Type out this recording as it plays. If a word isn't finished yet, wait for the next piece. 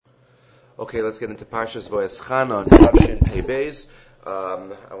Okay, let's get into Parshas Vaeschanan, Tavshin Pei Beis.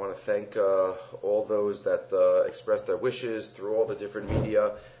 I want to thank all those that expressed their wishes through all the different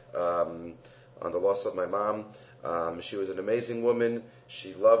media on the loss of my mom. She was an amazing woman.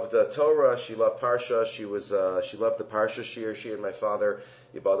 She loved Torah. She loved Parsha. She loved the Parsha Shir. She and my father,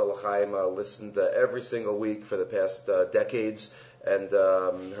 Yibad Al-Chaim, listened every single week for the past decades. And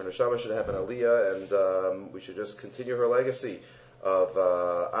her neshama should have an aliyah, and we should just continue her legacy of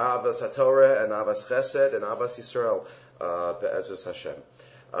Avas HaTorah and Avas Chesed and Avas Yisrael, Be'ezus Hashem.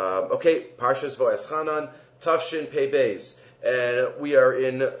 Okay, Parshas Vaeschanan, Tavshin Pei Beis. And we are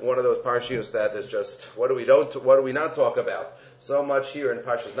in one of those parshios that is just, what do we not talk about? So much here in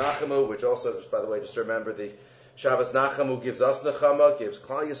Parshas Nachamu, which also, just by the way, just remember the Shabbos Nachamu gives us Nechama, gives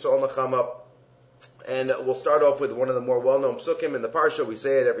Klal Yisrael Nechama. And we'll start off with one of the more well-known psukim in the parsha. We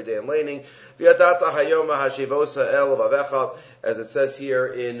say it every day in Laning. V'yadata hayoma hashivosa el vavecha, as it says here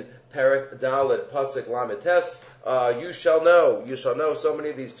in Perek Dalet Pasuk Lametes. You shall know. So many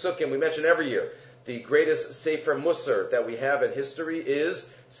of these psukim we mention every year. The greatest Sefer Musar that we have in history is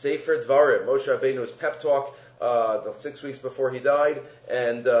Sefer Dvarim, Moshe Rabbeinu's pep talk, the 6 weeks before he died,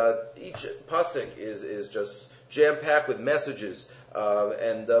 and each pasuk is just jam-packed with messages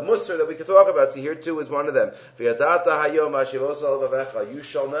and Musar that we could talk about. So here too is one of them. V'yadata hayom hashivosa el vavecha. You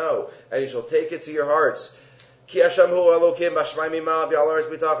shall know, and you shall take it to your hearts. Ki Hashem hu Elokim b'shmayim imav v'al haaretz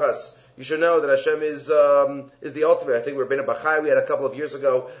b'tachas. You should know that Hashem is the ultimate. I think Rabbeinu Bachai, we had a couple of years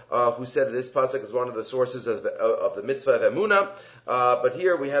ago, who said that this pasuk is one of the sources of the mitzvah of Emunah. But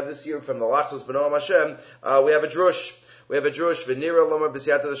here we have this year from the Lachos B'Noam Hashem, we have a drush. V'nira lomar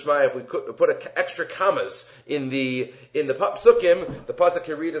b'siyata d'shmaya. If we could put extra commas in the psukim, the pasuk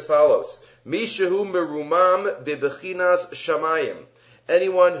can read as follows: Mishahu merumam bebechinas shamayim.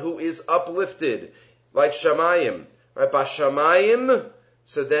 Anyone who is uplifted like shamayim, right? Bashamayim.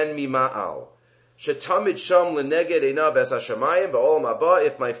 So then mima'al. Shetamid sham leneged einav es hashamayim v'olam haba.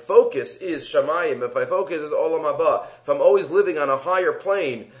 If my focus is shamayim, if my focus is olam haba, if I'm always living on a higher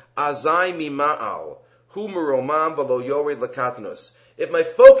plane, azai mima'al. Hu meromam v'lo yored lekatnos. If my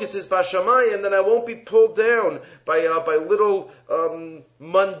focus is bashamayim, then I won't be pulled down by little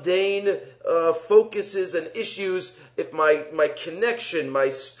mundane focuses and issues. If my connection, my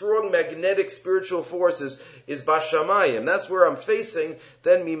strong magnetic spiritual forces is bashamayim, that's where I'm facing,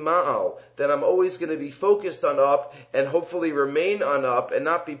 then mima'al, then I'm always going to be focused on up and hopefully remain on up and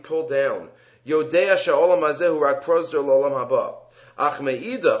not be pulled down. Yodea sha'olam hazehu rak prosder l'olam haba. Ach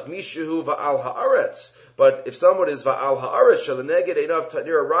me'idach mishehu va'al ha'aretz. But if someone is va'al ha'aretz, shaleneged einav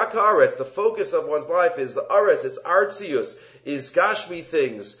tanira rak ha'aretz, the focus of one's life is the aretz, it's artzius, is gashmi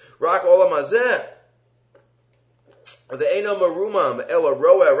things, rak olam hazeh. The Eino Marumam Ela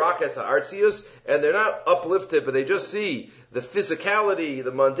Roa Rakas Artsius, and they're not uplifted, but they just see the physicality,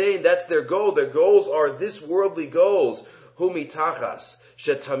 the mundane, that's their goal. Their goals are this worldly goals. Humi Tachas,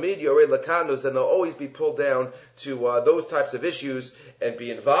 Shetamid Yorei Lakanos, then they'll always be pulled down to those types of issues and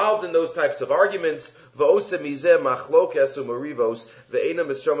be involved in those types of arguments. V'ose mizeh machlokes u'marivos ve'ena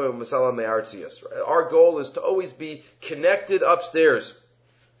misromim u'masalam me'artsius. Our goal is to always be connected upstairs.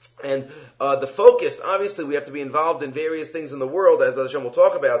 And the focus, obviously, we have to be involved in various things in the world, as Hashem will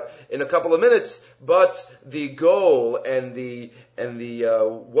talk about in a couple of minutes. But the goal and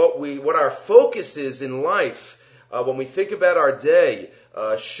what our focus is in life, when we think about our day,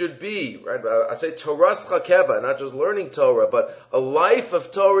 should be, right? I say Torah's keva, not just learning Torah, but a life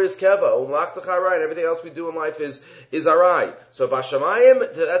of Torah is keva. And everything else we do in life is arai. So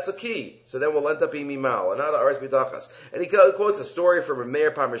bashamayim, that's a key. So then we'll end up being mimal and not aris b'dachas. And he quotes a story from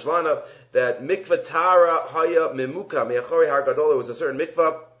Meir Parmeshlana that mikvah tara haya mimuka me'achori har gadol. There was a certain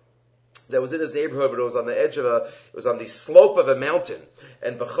mikvah that was in his neighborhood, but it was on the edge of it was on the slope of a mountain.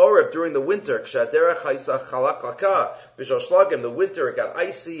 And b'choreb, during the winter, the winter, it got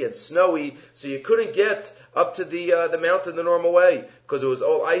icy and snowy, so you couldn't get up to the mountain the normal way, because it was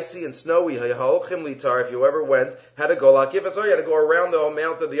all icy and snowy. If you ever went, had to go you had to go around the whole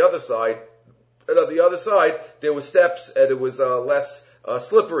mountain the other side, and on the other side, there were steps, and it was less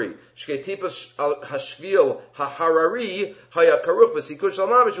slippery. Shketipas hashvil haharari hayakaruch b'sikut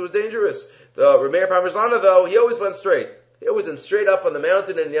shalmamish. It was dangerous. The Rameir Parmeshlana, though, he always went straight. He always went straight up on the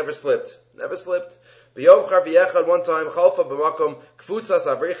mountain and never slipped. Never slipped. B'yom charviyechad, one time, chalfa b'makom kfutzas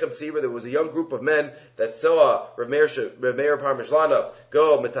avrechem tzibur. There was a young group of men that saw Rameir Parmeshlana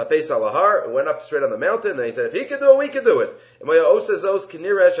go metapes alahar and went up straight on the mountain. And he said, if he can do it, we can do it. It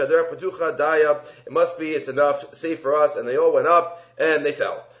must be, it's enough, safe for us. And they all went up and they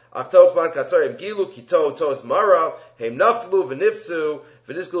fell. Achtot man katzarim gilu kito tos mara heim naflu v'nifsu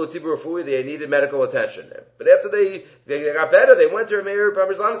v'niskulu tibur rafui. They needed medical attention. But after they got better, they went to Meir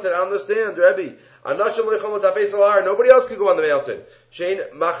Parmesan and said, I understand, Rebbe. Nobody else could go on the mountain. Shein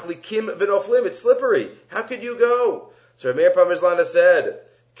machlikim v'noflim. It's slippery. How could you go? So Meir Parmesan said,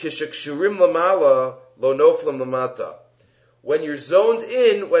 Kishakshurim lamala lo noflim lamata. When you're zoned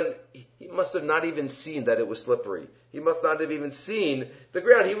in, when he must have not even seen that it was slippery. He must not have even seen the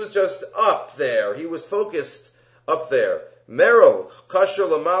ground. He was just up there. He was focused up there. Meril, kasher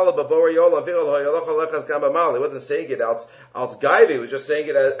lamala baboriyola viral hoyalocha lechas gambamala. He wasn't saying it als gaivi. He was just saying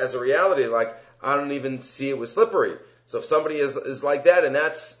it as a reality. Like, I don't even see it was slippery. So if somebody is like that in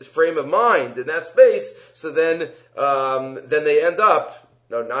that frame of mind, in that space, so then they end up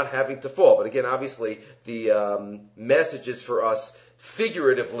not having to fall. But again, obviously, the message is for us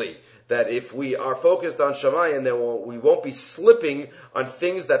figuratively, that if we are focused on Shamayim, then we won't be slipping on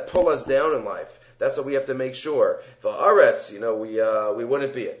things that pull us down in life. That's what we have to make sure. For Aretz, we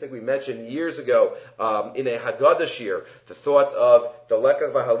wouldn't be. I think we mentioned years ago in a Haggadah shir the thought of the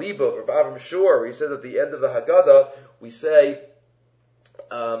Lekach V'Haliba of Avram Shur, where he says at the end of the Haggadah, we say,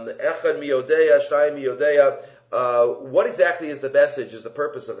 Echad miyodeya, shtayim miyodeya. What exactly is the message, is the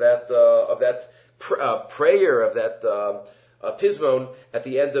purpose of that prayer, of that pismon at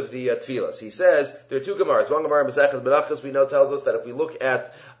the end of the tefillas? He says there are two gemaras. One gemara, Maseches Menachos, we know tells us that if we look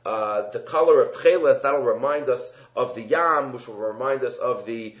at the color of tcheles, that'll remind us of the yam, which will remind us of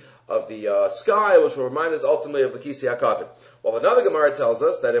the sky, which will remind us ultimately of the Kisei HaKavod. Well, another Gemara tells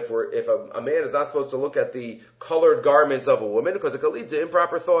us that if a man is not supposed to look at the colored garments of a woman, because it could lead to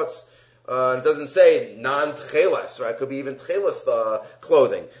improper thoughts. It doesn't say non-tcheles, right? It could be even tcheles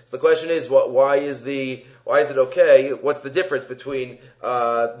clothing. So the question is, why is it okay? What's the difference between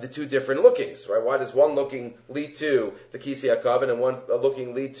the two different lookings, right? Why does one looking lead to the Kisei HaKavod and one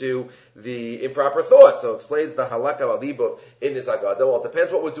looking lead to the improper thoughts? So it explains the halakha alibo in this Haggadah. Well, it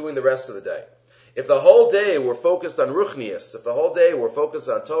depends what we're doing the rest of the day. If the whole day we're focused on ruchnius, if the whole day we're focused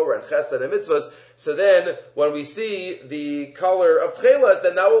on Torah and Chesed and mitzvahs, so then when we see the color of tchelas,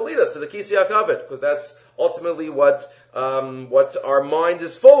 then that will lead us to the Kisei HaKavod, because that's ultimately what our mind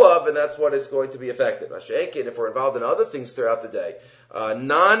is full of, and that's what is going to be affected. Masha'enkin, if we're involved in other things throughout the day,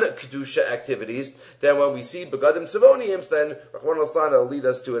 non-kedusha activities, then when we see begadim tzivoniim, then Rahman al-San will lead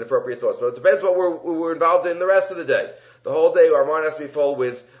us to inappropriate thoughts. But it depends what we're involved in the rest of the day. The whole day our mind has to be full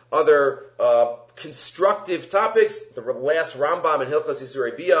with other constructive topics. The last Rambam in Hilchos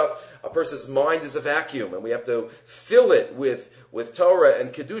Yisurei Bia, a person's mind is a vacuum, and we have to fill it with Torah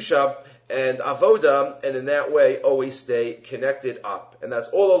and Kedusha and Avoda, and in that way always stay connected up. And that's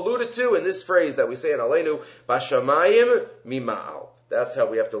all alluded to in this phrase that we say in Aleinu, Bashamayim Mima'al. That's how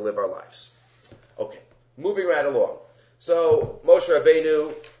we have to live our lives. Okay, moving right along. So, Moshe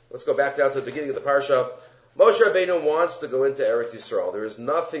Rabbeinu, let's go back down to the beginning of the parsha. Moshe Rabbeinu wants to go into Eretz Yisrael. There is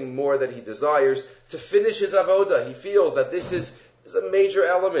nothing more that he desires to finish his avoda. He feels that this is a major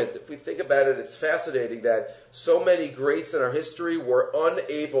element. If we think about it, it's fascinating that so many greats in our history were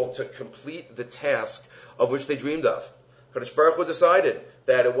unable to complete the task of which they dreamed of. Kadosh Baruch Hu decided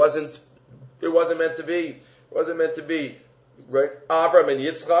that it wasn't meant to be. It wasn't meant to be. Right? Avram and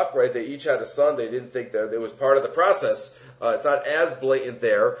Yitzchak, right? They each had a son. They didn't think that it was part of the process. It's not as blatant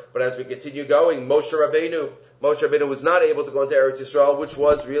there, but as we continue going, Moshe Rabbeinu was not able to go into Eretz Yisrael, which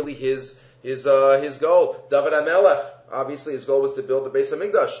was really his goal. David HaMelech, obviously his goal was to build the Beis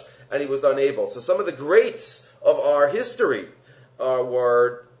HaMikdash, and he was unable. So some of the greats of our history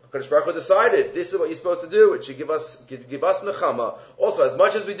were, Kadosh Baruch Hu decided, this is what you're supposed to do. It should give us nechama. Also, as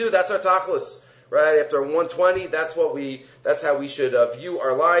much as we do, that's our tachlis. Right? After 120, that's how we should view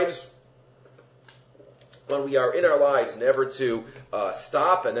our lives. When we are in our lives, never to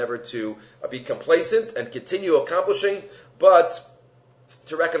stop and never to be complacent and continue accomplishing, but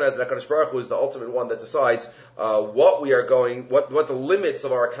to recognize that HaKadosh Baruch Hu is the ultimate one that decides what the limits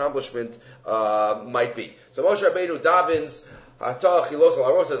of our accomplishment might be. So Moshe Rabbeinu davens,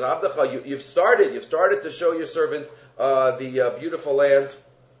 says, Avdecha, you've started to show your servant the beautiful land.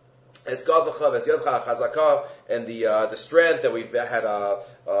 It's Gadlacha, it's Yadcha, Chazakah, and the strength that we've had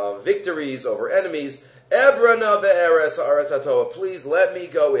victories over enemies. Ebrana ve'eres ha'aretz hatova. Please let me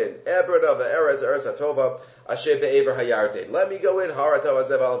go in. Ebrana ve'eres ha'aretz hatova. Asher be'ever hayarden. Let me go in. Haratov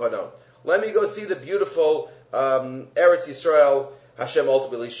hazev alvanon. Let me go see the beautiful Eretz Yisrael. Hashem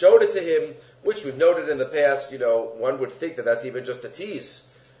ultimately showed it to him, which we've noted in the past. One would think that that's even just a tease.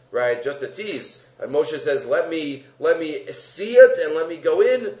 right? Just a tease. And Moshe says, let me see it and let me go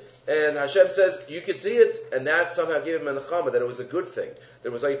in. And Hashem says, you can see it. And that somehow gave him a nechama, that it was a good thing.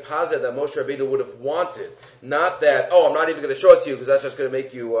 There was a positive that Moshe Rabbeinu would have wanted. Not that, I'm not even going to show it to you because that's just going to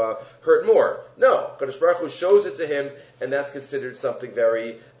make you hurt more. No. Kadosh Baruch Hu shows it to him, and that's considered something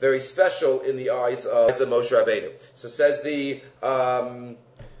very, very special in the eyes of Moshe Rabbeinu. So says the Psukim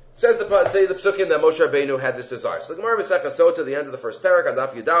that Moshe Rabbeinu had this desire. So the Gemara Masechah Sota, the end of the first parak on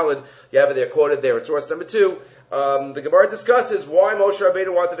Daf Yudalid, you have it there quoted there in source number 2. The Gemara discusses why Moshe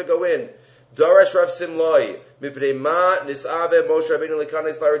Rabbeinu wanted to go in. Darash Rav Simloi, Mipnei Ma Nisave Moshe Rabbeinu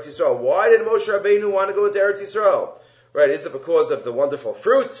Likanes L'Eretz Yisrael. Why did Moshe Rabbeinu want to go into Eretz Yisrael? Right? Is it because of the wonderful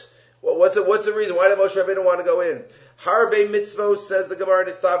fruit? Well, what's the reason? Why did Moshe Rabbeinu want to go in? Harbe mitzvos, says the Gemara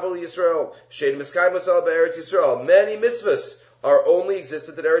Nitztavel Yisrael. Shein Miskay Mosel Be'Eretz Yisrael. Many mitzvahs are only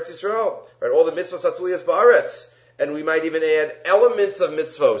existent in Eretz Yisrael. Right? All the mitzvahs Hatuliyas Ba'aretz. And we might even add elements of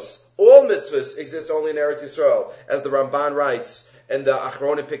mitzvos. All mitzvahs exist only in Eretz Yisrael, as the Ramban writes, and the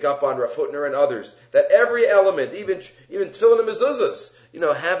Achronim pick up on Rav Hutner and others, that every element, even tefillin and mezuzahs,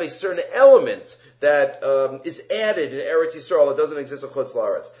 have a certain element that is added in Eretz Yisrael that doesn't exist in Chutz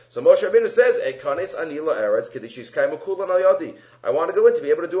La'aretz. So Moshe Rabbeinu says, "Ekanes ani la'aretz k'di sheyiskaimu kulan al yadi." I want to go in to be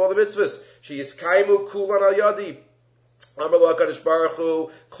able to do all the mitzvahs. Sheyiskaimu kulan al yadi. Amar lo HaKadosh Baruch Hu,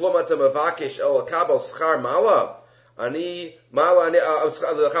 klum ata mavakesh el kabel schar mala. Ani mala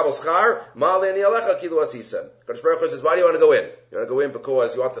kabel schar mala ani alecha kilu asisem. HaKadosh Baruch Hu says, why do you want to go in? You want to go in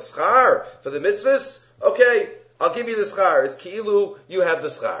because you want the schar for the mitzvahs? Okay, I'll give you the schar. It's kilu, you have the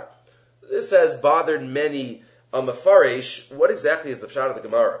schar. This has bothered many mafarish. What exactly is the pshat of the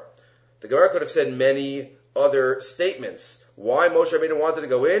Gemara? The Gemara could have said many other statements. Why Moshe Rabbeinu wanted to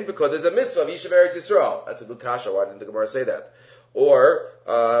go in? Because there's a mitzvah of Yishuv Eretz Yisrael. That's a good kasha. Why didn't the Gemara say that? Or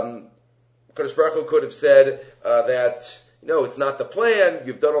Kadosh Baruch Hu could have said that it's not the plan.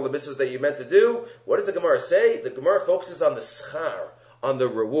 You've done all the mitzvahs that you meant to do. What does the Gemara say? The Gemara focuses on the schar, on the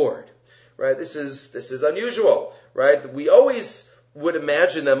reward. Right? This is unusual. Right? We always would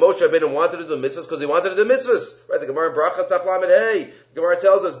imagine that Moshe Rabbeinu wanted to do mitzvahs because he wanted to do mitzvahs. Right? The Gemara in Brachas Daf Lamed Hey. The Gemara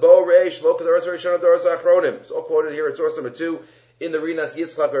tells us, Bo Reish, Lo Kedoros Rishon Doros Achronim. It's all quoted here at source number 2 in the Rinas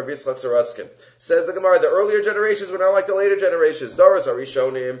Yitzchak or Yitzchak Saratskin. Says the Gemara, the earlier generations were not like the later generations. Doros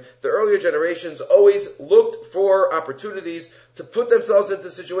Arishonim. The earlier generations always looked for opportunities to put themselves into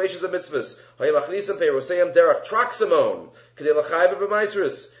situations of mitzvahs. Hayam Achnisam Peiroseim Derach Traxamon. Kedei L'chayv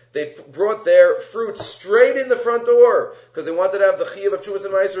B'maisrus. They brought their fruit straight in the front door because they wanted to have the chiyuv of chuvas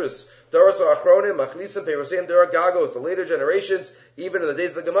and maisrus. Doros Achronim, Machlisam, Peiroseim, Derach Gagos. The later generations, even in the days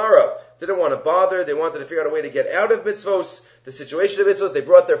of the Gemara, didn't want to bother. They wanted to figure out a way to get out of mitzvos, the situation of mitzvos. They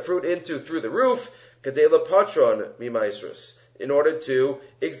brought their fruit through the roof, Kedei L'patron mi maisrus, in order to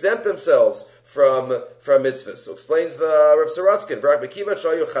exempt themselves from mitzvahs. So explains the Rav Saratskin, V'rak Mekiva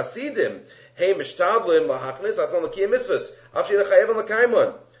Shayu Chasidim, Hey Mishtadlim Lahachnis Atzon L'kiyam Mitzvahs, Afshin L'chayev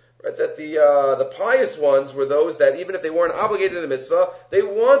L'kaimon. Right, that the pious ones were those that even if they weren't obligated in a mitzvah, they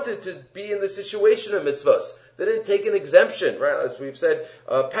wanted to be in the situation of mitzvahs. They didn't take an exemption, right? As we've said,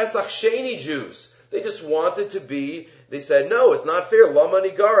 Pesach Sheni Jews. They just wanted to be. They said, no, it's not fair. Lama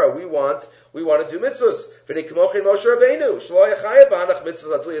Nigara. We want to do mitzvahs. V'nei k'mochen Moshe Rabbeinu. Shlo yachayev b'hanach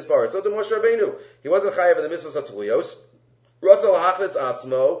mitzvahs atzliyos baretz. So did Moshe Rabbeinu. He wasn't chayev in the mitzvahs atzliyos. Ratza lahachnes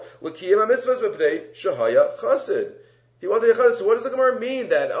atzmo l'kiyam mitzvahs b'pnei shahaya chassid. He wanted to. So what does the Gemara mean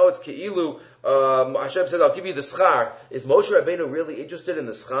that, it's Ke'ilu, Hashem says, I'll give you the schar. Is Moshe Rabbeinu really interested in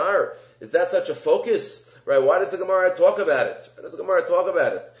the schar? Is that such a focus? Right? Why does the Gemara talk about it? Right?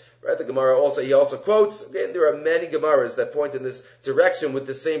 The Gemara he also quotes, again, there are many Gemaras that point in this direction with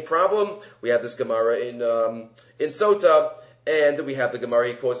the same problem. We have this Gemara in Sota, and we have the Gemara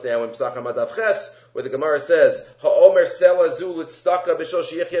he quotes now in Pesach Hamadav Ches, where the Gemara says, Ha'omer sela zu l'tztaka b'shol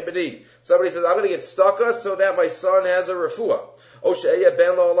sheyichya b'ni. Somebody says, I'm going to get tztaka so that my son has a refuah. O she'eya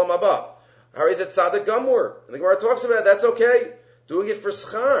ben lo olam haba. How is it tzaddik gamur? And the Gemara talks about it, that's okay. Doing it for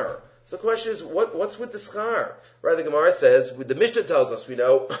schar. So the question is, what's with the schar? Right, the Gemara says, the Mishnah tells us, we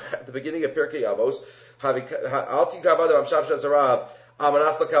know, at the beginning of Pirkei Avos, Alti kavado amshav shazarav,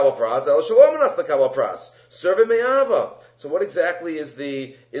 amanas l'kabel pras, el shalom amanas l'kabel pras. Serve him me'ava. So what exactly is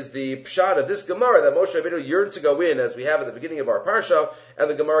the pshat of this Gemara that Moshe Rabbeinu yearned to go in, as we have at the beginning of our parsha, and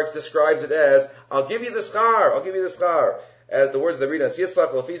the Gemara describes it as, I'll give you the schar, as the words of the Rinas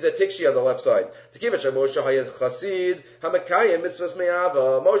Yitzchak Lafiza Tikshi on the left side. To give it Moshe Hayat Chasid Hamakayim Mitzvahs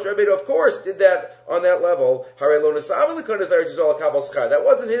Me'ava. Moshe Rabbeinu, of course, did that on that level. That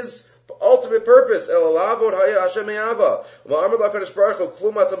wasn't his ultimate purpose. El Lavod Haya Hashem Me'ava. Ma'amar LaKadosh Baruch Hu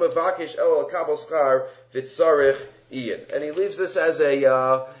Klum Atam Mevakish El Kabel Schar Vitzarich Ian. And he leaves this as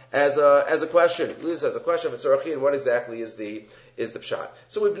a question. He leaves it as a question of Tzorachin, what exactly is the pshat.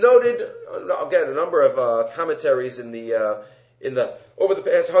 So we've noted, again, a number of commentaries in the over the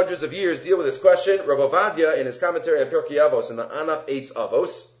past hundreds of years deal with this question. Rav Ovadia, in his commentary on Pirkei Avos, in the Anaf Eitz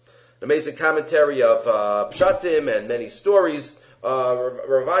Avos, an amazing commentary of pshatim and many stories, Rav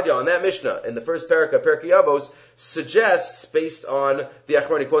Ovadia on that Mishnah, in the first parak of Pirkei Avos, suggests, based on the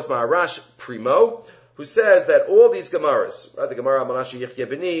Achroni quotes Maharash Primo, who says that all these Gemaras, right, the Gemara Manashi Yechye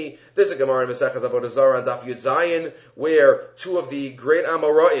B'ni, there's a Gemara in Mesechus Avodah Zarah on Daf Yud Zayin, where two of the great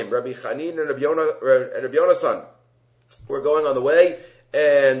Amoraim, Rabbi Chanin and Rabbi Yonasan, were going on the way,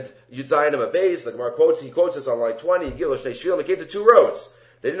 and Yud Zayin Amar Beis, the Gemara quotes this on line 20, Yigil Shnei Shvilim, it came to two roads.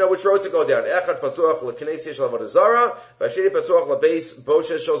 They didn't know which road to go down. Echad Pasuach L'Knesset Shel Avodah Zarah, V'Asheni Pasuach L'Beis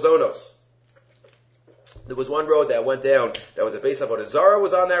Boshes Shel Zonos. There was one road that went down, that was a base Avodah Zarah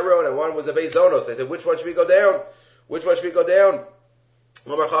was on that road, and one was a base Zonos. They said, which one should we go down? Which one should we go down?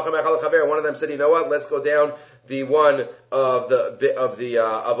 One of them said, you know what, let's go down the one of the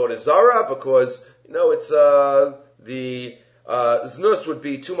Avodah Zarah, because, it's, the Znus would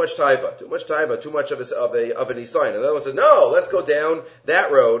be too much taiva, too much of an Isayin. And the other one said, no, let's go down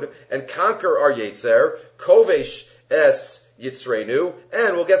that road and conquer our Yetzer, Kovesh es Yitzreinu,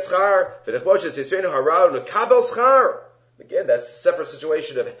 and we'll get schar. Again, that's a separate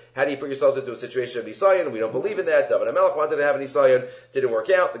situation of how do you put yourselves into a situation of Isayin. We don't believe in that. David HaMelech wanted to have an Isayin, didn't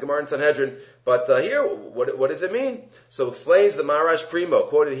work out. The Gemara in Sanhedrin. But here, what does it mean? So explains the Maharash Primo,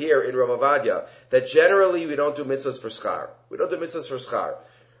 quoted here in Rav Ovadia, that generally we don't do mitzvahs for schar. We don't do mitzvahs for schar.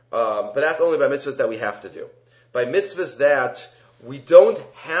 But that's only by mitzvahs that we have to do. By mitzvahs that we don't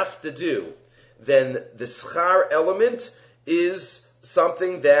have to do, then the schar element is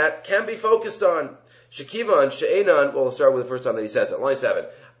something that can be focused on. Shekivan, she'enan, we'll start with the first time that he says it. Line 7.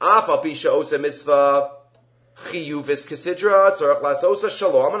 Af al pi she'osa mitzvah chiyuvis kesidra, tzorach lasosa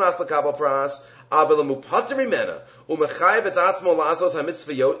shalom anas l'kabel pras, avel mupater mimena, u'mechayev et atzmo lasos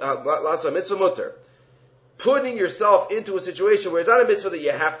ha-mitzvah mutter. Putting yourself into a situation where it's not a mitzvah that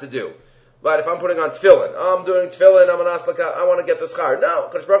you have to do. But if I'm putting on tefillin, I'm doing tefillin, I want to get the schar. No,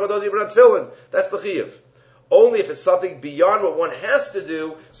 Kadosh Baruch Hu doesn't even put on tefillin. That's the chiyuv. Only if it's something beyond what one has to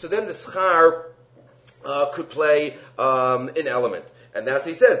do, so then the schar could play an element. And that's what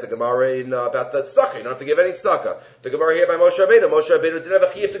he says, the Gemara about the tzedakah, you don't have to give any tzedakah. The Gemara here by Moshe Rabbeinu didn't have a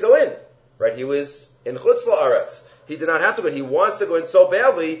chiyuv to go in. Right? He was in chutz la'aretz. He did not have to go in. He wants to go in so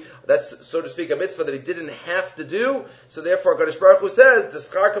badly, that's, so to speak, a mitzvah that he didn't have to do. So therefore, Kadosh Baruch Hu says, the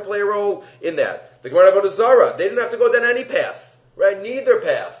schar could play a role in that. The Gemara Avodah Zarah, they didn't have to go down any path. Right? Neither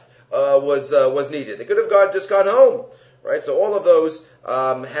path was needed. They could have just gone home. Right? So all of those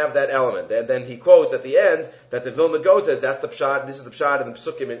have that element. And then he quotes at the end that the Vilna Gaon says that's the pshat, this is the pshat in the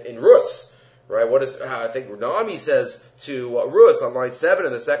Pesukim in Rus. Right? I think Naomi says to Rus on line 7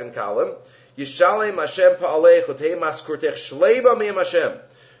 in the second column, Yishalem Hashem pa'alei chotei maskurtech shleiba me'em Hashem.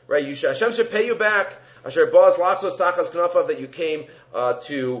 Right? Hashem should pay you back. Asher baz lachzos tachas knafav, that you came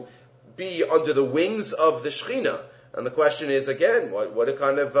to be under the wings of the Shechina. And the question is, again, what a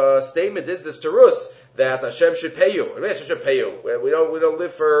kind of statement is this to Rus, that Hashem should pay you? Hashem should pay you. We don't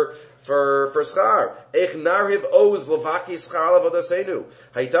live for schar. Eich narhiv oz levaki schar lavodaseinu.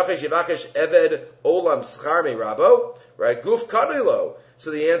 Hayitachesh yivakesh eved olam schar me rabo. Right? Guf kadilo.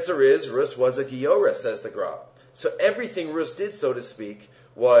 So the answer is, Rus was a Giora, says the Gra. So everything Rus did, so to speak,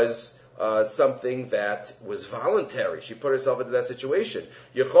 was something that was voluntary. She put herself into that situation.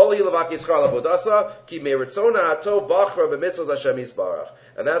 And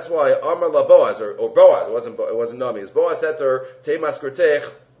that's why Amar la Boaz, or Boaz, it wasn't Nami, it was Boaz said to her,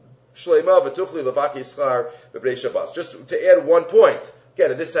 just to add one point.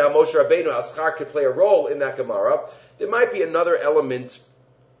 Again, this is how Moshe Rabbeinu, how schar could play a role in that Gemara. There might be another element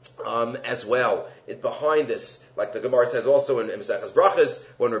as well behind this, like the Gemara says also in Maseches Brachas,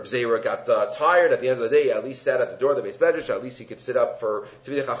 when Reb Zera got tired at the end of the day, he at least sat at the door of the Beis Medrash, at least he could sit up for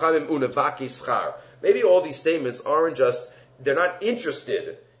Tzvi Chachamim unevaki schar. Maybe all these statements aren't just, they're not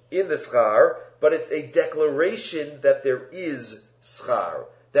interested in the schar, but it's a declaration that there is schar,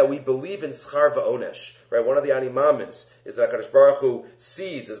 that we believe in schar va'onesh. Right? One of the animamins is that HaKadosh Baruch Hu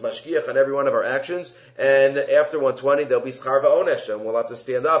sees as mashgiach on every one of our actions, and after 120 there'll be schar va'onesh, and we'll have to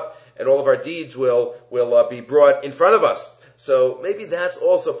stand up, and all of our deeds will be brought in front of us. So maybe that's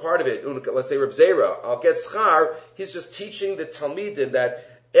also part of it. Let's say Reb Zera, I'll get schar, he's just teaching the Talmidim that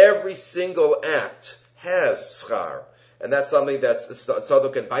every single act has schar. And that's something that's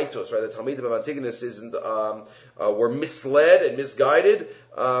tzadok and baitos, right? The Talmidim of Antigonus isn't were misled and misguided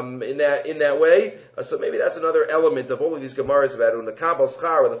in that way. So maybe that's another element of all of these gemaras about unakabel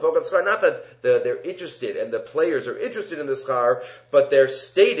schar or the focus schar. Not that they're interested and the players are interested in the schar, but they're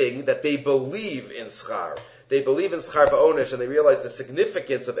stating that they believe in schar. They believe in schar ba'onish, and they realize the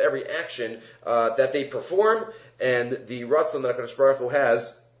significance of every action that they perform and the ratzon that HaKadosh Baruch Hu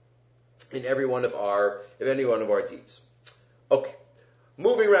has in any one of our deeds. Okay,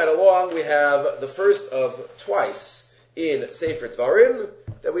 moving right along, we have the first of twice in Sefer Dvarim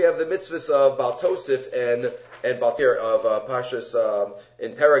that we have the mitzvahs of Baal Tosif and Baltir of Pashas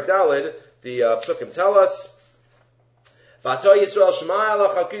in Perek Daled. The Psukim tell us, V'ata Yisrael Shema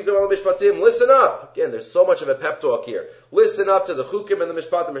Elach HaKikim El Mishpatim. Listen up. Again, there's so much of a pep talk here. Listen up to the Chukim and the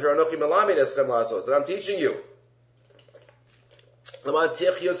Mishpatim that I'm teaching you. So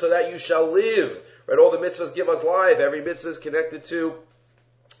that you shall live. Right? All the mitzvahs give us life. Every mitzvah is connected to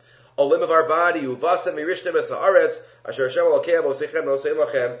a limb of our body. And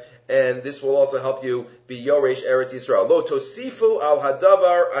this will also help you be Yoresh Eretz Yisrael. Lo tosifu al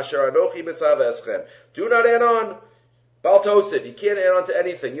hadavar asher anochi mitzav eschem. Do not add on. Baal Tosif. You can't add on to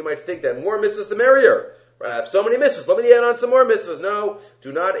anything. You might think that more mitzvahs the merrier. I have so many mitzvahs. Let me add on some more mitzvahs. No,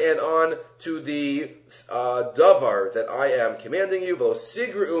 do not add on to the davar that I am commanding you. V'lo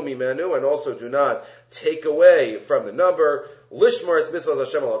sigru mimenu, and also do not take away from the number. Lishmar es mitzvah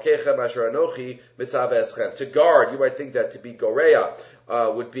Hashem alokechem asher anochi mitzav eschem. To guard, you might think that to be goreya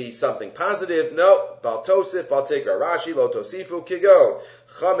would be something positive. No, Baal Tosif, Baal Tigra. Rashi lo tosifu kigon.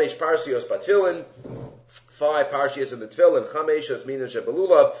 Chamesh parshios batfilin. 5 parshios in the tefillin. Chamesh es minim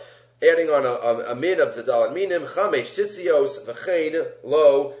shebelulav. Adding on a min of the dalan minim, chamesh titzios v'chein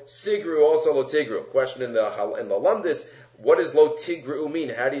lo sigru, also lo tigru. Question in the Lamdis, what does lo tigru mean?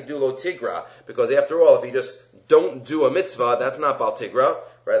 How do you do lo tigra? Because after all, if you just don't do a mitzvah, that's not bal tigra,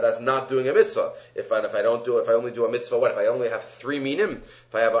 right? That's not doing a mitzvah. If I only do a mitzvah, what? If I only have 3 minim,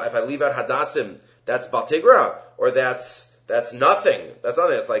 if I leave out hadassim, that's bal tigra, or that's nothing. That's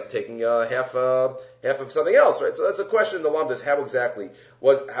nothing. It's like taking half of something else, right? So that's a question in the Lamdas. How exactly?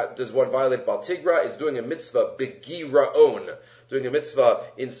 How does one violate Bal Tigra? Is doing a mitzvah begiraon, doing a mitzvah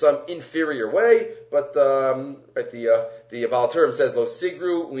in some inferior way. But right, the Baal Term says lo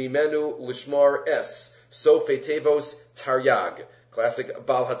sigru limenu lishmar es sofe tevos taryag. Classic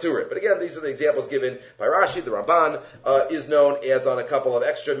Baal Haturim. But again, these are the examples given by Rashi. The Ramban is known, adds on a couple of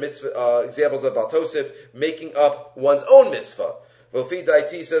extra mitzvah, examples of Baal Tosif, making up one's own mitzvah. V'fi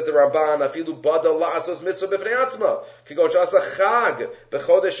daiti, says the Ramban, afilu bada la'asos mitzvah b'fnei atzma, kigon sh'asa chag,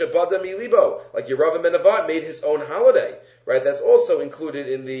 b'chodesh shebada milibo, like Yeravam ben Nevat made his own holiday, right? That's also included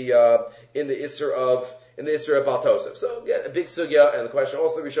in the Isser of Baal Tosif. So again, a big sugya, and the question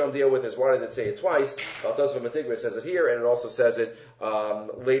also the Rishon deal with is why did it say it twice? Baal Tosif and Matigra, it says it here, and it also says it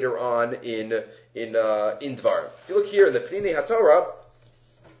later on in Dvar. If you look here in the Pnei HaTorah,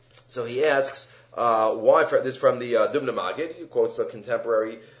 so he asks why this from the Dubna Magid. He quotes the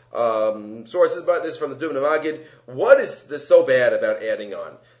contemporary sources, but this is from the Dubna Magid. What is this so bad about adding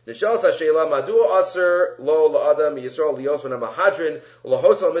on? Why is it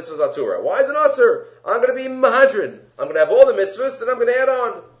aser? I'm going to be mahadrin. I'm going to have all the mitzvahs, then I'm going to add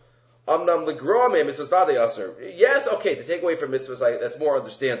on. Yes, okay, to take away from mitzvahs, that's more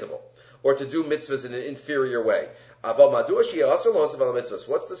understandable. Or to do mitzvahs in an inferior way. What's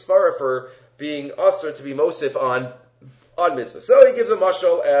the svara for being aser to be mosif on mitzvahs? So he gives a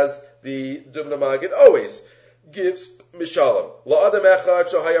mashal as the Dubna Magid always gives mishalim.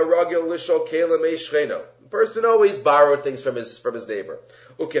 The person always borrowed things from his neighbor.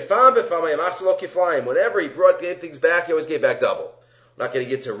 Whenever he gave things back, he always gave back double. I'm not going to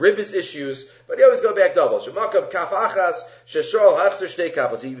get to ribbis issues, but he always go back double. So he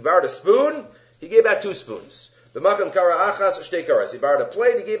borrowed a spoon, he gave back 2 spoons. He borrowed a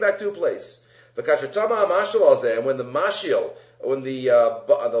plate, he gave back 2 plates. And when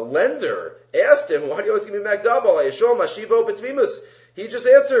the lender asked him, why do you always give me back double? He just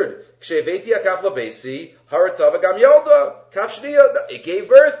answered, it gave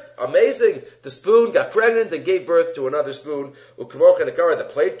birth. Amazing. The spoon got pregnant and gave birth to another spoon. The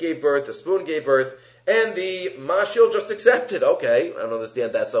plate gave birth, the spoon gave birth, and the mashil just accepted. Okay, I don't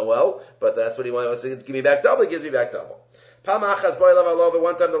understand that so well, but that's what he wants to give me back double. He gives me back double. One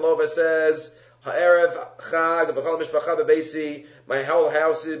time the Lova says, Ha'erev chag b'chol mishpacha b'beisi. My whole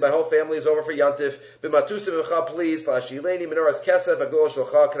family is over for Yantif. B'matusim v'cha, please. La'ashileni menoras kesef agol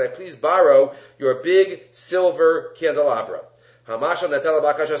shalcha. Can I please borrow your big silver candelabra? Hamashal netela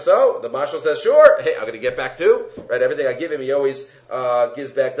b'akashaso. The mashal says, sure. Hey, I'm going to get back 2. Right, everything I give him, he always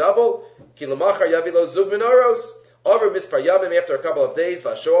gives back double. Ki l'machar yavi lo zug menoros. Over Mispar Yamim, after a couple of days,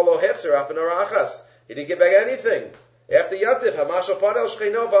 Vashoal lo hechzer af benarachas. He didn't give back anything. After Yantif, Hamashal Panel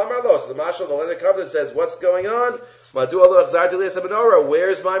Shcheino V'Amarlo. So the Mashal, the Leonard Covenant says, what's going on? Madu lo echzarti li menorah.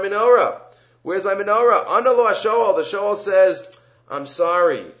 Where's my menorah? Where's my menorah? Ana lo Hashoal. The Shoal says, I'm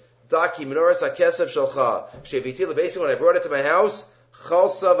sorry. Daki menorah sakesef shalcha. Sheviti lebesi, when I brought it to my house,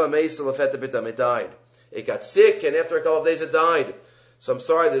 chalsa v'meisa lefeta b'dam. It died. It got sick, and after a couple of days it died. So I'm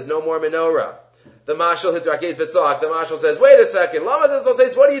sorry, there's no more menorah. The Mashal Hitrakez B'tzach. The Mashal says, wait a second. Lama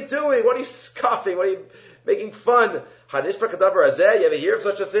says, what are you doing? What are you scoffing? What are you making fun? Hanish Prakadavar Azeh, you ever hear of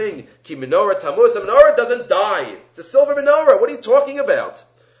such a thing? Ki menorah tamus. A menorah doesn't die. It's a silver menorah. What are you talking about?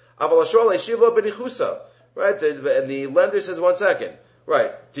 Aval Ashol Eshivlo B'nichusa. Right? And the lender says, 1 second.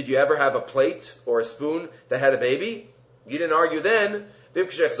 Right. Did you ever have a plate or a spoon that had a baby? You didn't argue then. You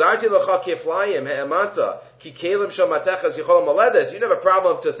didn't have a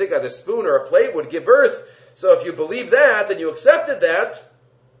problem to think that a spoon or a plate would give birth. So if you believe that, then you accepted that.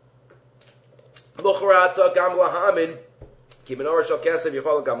 So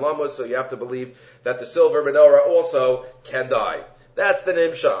you have to believe that the silver menorah also can die. That's the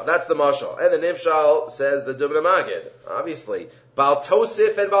Nimshal. That's the Mashal. And the Nimshal says the Dubna Magid. Obviously. Bal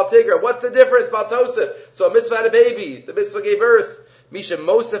Tosif and Bal Tigra. What's the difference? Bal Tosif. So a mitzvah had a baby. The mitzvah gave birth. Misha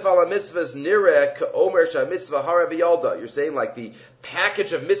Mosef ala mitzvahs nirek omer sha mitzvah hara v'yalda. You're saying like the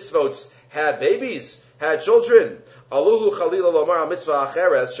package of mitzvot had babies, had children. Aluhu chalila lomar mitzvah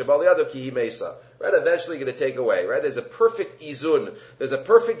acheres shabal yado ki hi mesa. Right, eventually going to take away. Right, there's a perfect izun. There's a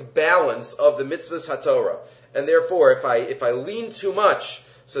perfect balance of the mitzvahs haTorah, and therefore, if I lean too much,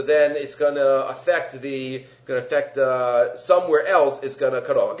 so then it's going to affect somewhere else. It's going to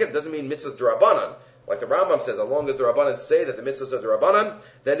cut off. Again, it doesn't mean mitzvahs d'Rabbanan. Like the Rambam says, as long as the Rabbanan say that the mitzvahs are the Rabbanan,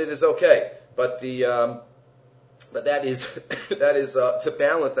 then it is okay. But that is the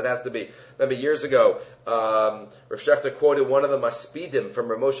balance that has to be. Remember years ago, Rav Shechter quoted one of the Maspidim from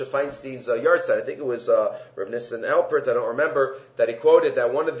Rav Moshe Feinstein's yard site. I think it was Rav Nissen Alpert. I don't remember that he quoted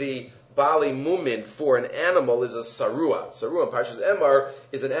that one of the Bali Mumin for an animal is a sarua. Sarua in Parshas Emor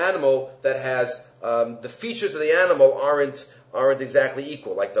is an animal that has the features of the animal aren't exactly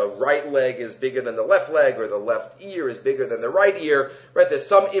equal. Like the right leg is bigger than the left leg, or the left ear is bigger than the right ear. Right? There's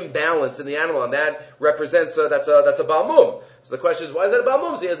some imbalance in the animal, and that represents that's a balmum. So the question is, why is that a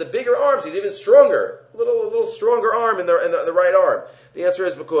balmum? So he has a bigger arm. So he's even stronger, a little stronger arm in the right arm. The answer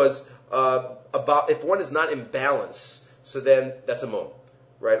is because if one is not in balance, so then that's a mum.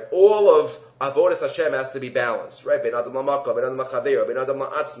 Right? All of Avodas Hashem has to be balanced, right? Ben Adam LaMakom, Ben Adam LaChavero, Ben Adam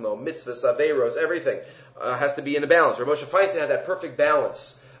LaAtzmo, Mitzvahs, Averos, everything has to be in a balance. Rav Moshe Feinstein had that perfect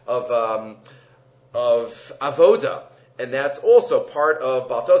balance of Avoda, and that's also part of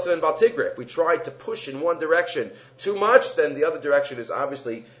Baal Tosef and Baal Tigra. If we try to push in one direction too much, then the other direction is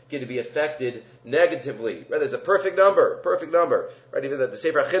obviously going to be affected negatively. Right? There's a perfect number, right? Even the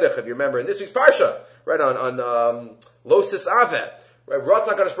Sefer HaChiduch, if you remember, in this week's Parsha, right, on Losis Aveh. Right,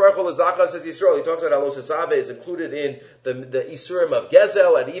 Ratzak HaKadosh Baruch Hu l'Zachar says Yisrael. He talks about how Losis Aveh is included in the Isurim of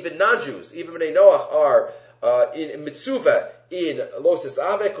Gezel, and even non-Jews, even Bnei Noach are in Mitzuvah in Losis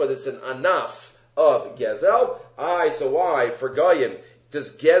Aveh because it's an anaf of Gezel. So why for Goyim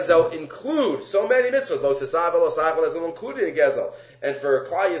does Gezel include so many mitzvahs? Losis Aveh, Losachal is all included in Gezel, and for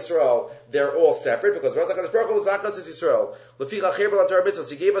Klal Yisrael they're all separate because Ratzak HaKadosh Baruch Hu l'Zachar says Yisrael. Lefi Chacher B'Lam Torah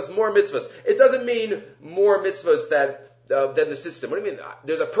mitzvahs. He gave us more mitzvahs. It doesn't mean more mitzvahs than the system. What do you mean?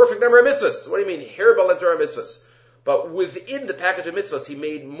 There's a perfect number of mitzvahs. What do you mean? Herbal and Torah mitzvahs. But within the package of mitzvahs, he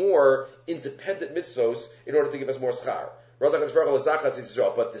made more independent mitzvahs in order to give us more schar. But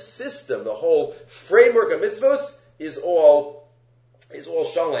the system, the whole framework of mitzvahs is all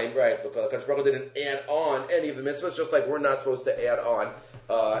shalom, right? Because HaKadosh Baruch Hu didn't add on any of the mitzvahs, just like we're not supposed to add on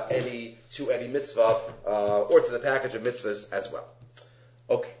any mitzvah or to the package of mitzvahs as well.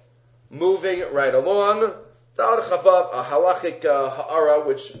 Okay, moving right along. Dal Chavav, a halachic ha'ara,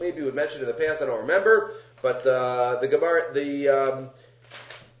 which maybe we mentioned in the past, I don't remember, but the Gemara,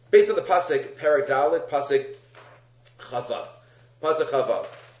 based on the pasuk Perek Dalet, pasuk Chavav,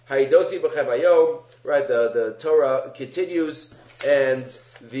 Hayidosi b'chebayom, right? The Torah continues, and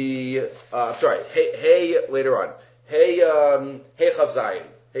hey later on, hey Chav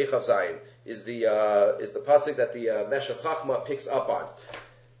Zayin is the pasuk that the Meshech Chachma picks up on.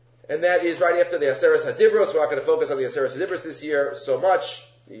 And that is right after the Aseres HaDibros. We're not going to focus on the Aseres HaDibros this year so much.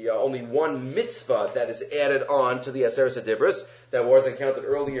 Only one mitzvah that is added on to the Aseres HaDibros that wasn't counted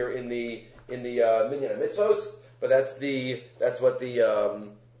earlier in the Minyan HaMitzvos. But that's what the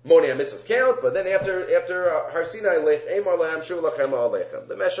Monei HaMitzvos count. But then after Har Sinai Lech Eimar Lahem Shuv Lachem Alechem.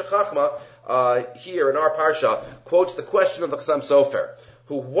 The Meshech Chachma here in our parsha quotes the question of the Chassam Sofer,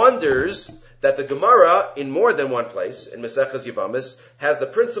 who wonders that the Gemara, in more than one place, in Maseches Yavamis, has the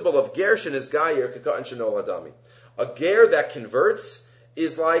principle of Gershin is Gayer Keka'an Shenol Adami. A ger that converts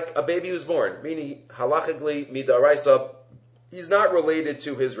is like a baby who's born, meaning halachically, midaraisa, he's not related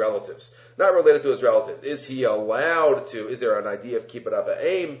to his relatives. Not related to his relatives. Is he allowed to, is there an idea of kibbut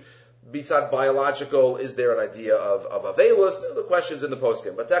avayim? Besides biological, is there an idea of avelus? The questions in the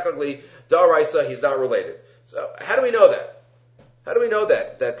poskim. But technically, daraisa, he's not related. So how do we know that? How do we know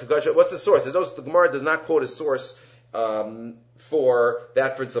that? What's the source? The Gemara does not quote a source for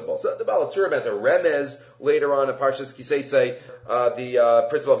that principle. So the Baal HaTurim has a remez later on in Parshas Kiseitze, the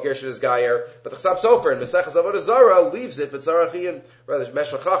principle of Gershin is Gayer. But the Chasam Sofer in Maseches Avodah Zarah leaves it, but Zarachian, rather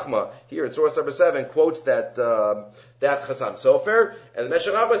Meshech Chachma, here in source number 7, quotes that Chasam Sofer, and the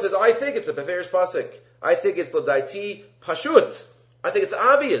Meshech Chachma says, I think it's a Beferish Pasuk. I think it's L'daiti Pashut. I think it's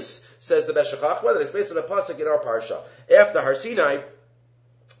obvious, says the Meshech Chachma, that it's based on a Pasuk in our Parsha. After Har Sinai,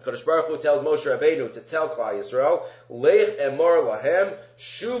 Kadosh Baruch Hu tells Moshe Rabbeinu to tell Klal Yisrael, Lech emor lahem,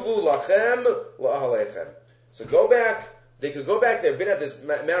 shuvu lachem la'alechem. So go back. They could go back. They've been at this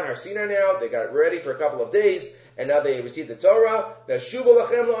Mount Har Sinai now. They got ready for a couple of days, and now they received the Torah. Now shuvu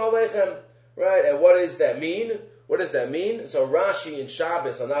lachem la'alechem. Right? And what does that mean? What does that mean? So Rashi in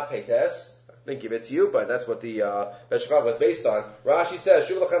Shabbos on not Peites. I didn't give it to you, but that's what the Vaeschanan was based on. Rashi says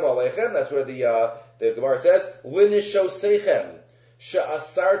shuvu lachem la'alechem. That's where the Gemara says linisho seichem.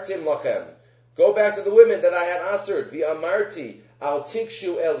 Sha'asartim lachem. Go back to the women that I had answered. V'amarti al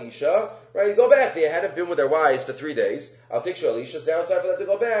tikshu elisha. Right, go back. They hadn't been with their wives for 3 days. Al tikshu elisha. So now it's time for them to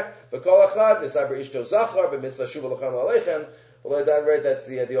go back. V'kol achad nisaber ishto zachar b'mitzvah shuva lachem la'alechem. Right, that's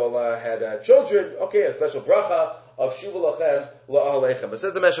they all had children. Okay, a special bracha of shuva lachem la'alechem. But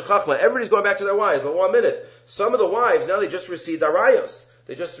says the Meshech Chachma, everybody's going back to their wives. But 1 minute, some of the wives now they just received arayos.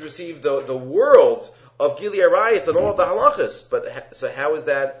 They just received the world of Gili Arayis and all of the halachas. But so how is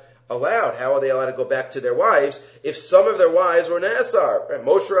that allowed? How are they allowed to go back to their wives if some of their wives were Nasar? Right?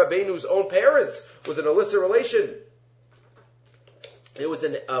 Moshe Rabbeinu's own parents was an illicit relation. It was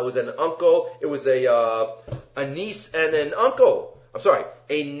an uncle. It was a niece and an uncle. I'm sorry,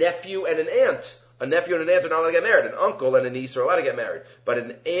 a nephew and an aunt. A nephew and an aunt are not allowed to get married. An uncle and a niece are allowed to get married. But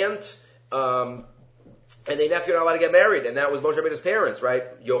an aunt and a nephew are not allowed to get married, and that was Moshe Rabbeinu's parents, right?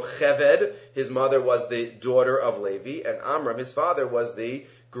 Yocheved, his mother was the daughter of Levi, and Amram, his father, was the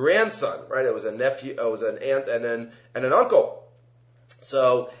grandson, right? It was a nephew, it was an aunt and an uncle.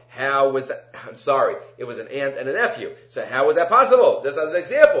 So how was that? I'm sorry, it was an aunt and a nephew. So how was that possible? Just as an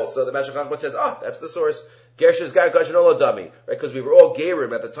example. So the Meshech Chachma says, that's the source. Gershon's guy Gachanolo Dami, right? Because we were all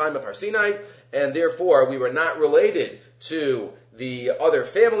Gerim at the time of Har Sinai, and therefore we were not related to the other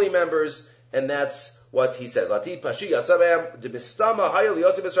family members, and that's what he says. Lati pashi yasavem de bistama hayel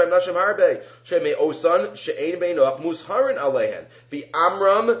yosef Mitzrayim nashim harbe shemei osan she'ein beinoch musharin alehen bi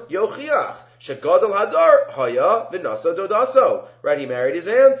Amram yochiach shegadol hadar haya v'nasa dodaso. Right, he married his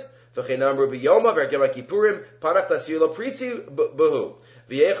aunt. V'chein amru b'yoma v'ergem ha'kipurim panach tasilo prisi b'hu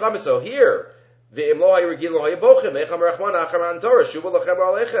v'yecham. So here ve'im lo hayregil lo hayabochem echam rachman acham antorah shuva lachem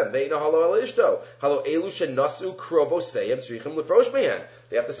alechem ve'ina halo elishto halo elu shenasu krovoseyem tzrichim lefrosh behan.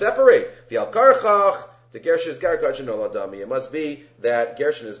 They have to separate. V'al karchach, the Gershon is Gayer Kachin Oladami. It must be that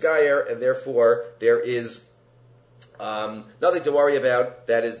Gershon is Gayer, and therefore there is nothing to worry about.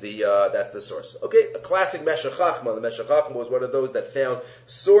 That's the source. Okay, a classic Meshech Chachma. The Meshech Chachma was one of those that found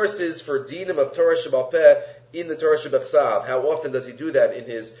sources for dinim of Torah Shebal Peh in the Torah Shebachsav. How often does he do that in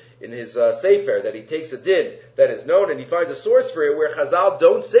his sefer? That he takes a din that is known and he finds a source for it where Chazal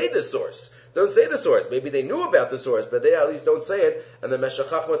don't say the source. Don't say the source. Maybe they knew about the source, but they at least don't say it, and the Meshech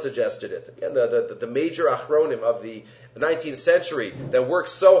Chachma suggested it. Again, the major achronim of the 19th century that worked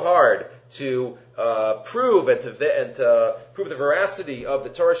so hard to prove and to prove the veracity of the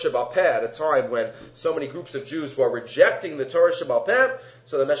Torah Shebal Peh at a time when so many groups of Jews were rejecting the Torah Shebal Peh.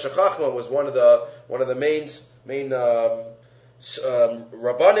 So the Meshech Chachma was one of the main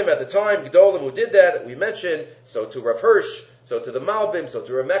Rabbanim at the time, Gedolim, who did that. We mentioned. So to Rav Hirsch. So to the Malbim, so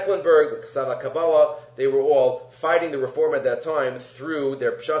to Mecklenburg, the Chasav Kabbalah, they were all fighting the reform at that time through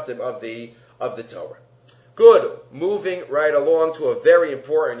their pshatim of the Torah. Good. Moving right along to a very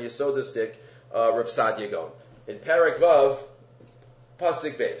important Yesodistic Rav Sadia Gaon. In Perek Vav,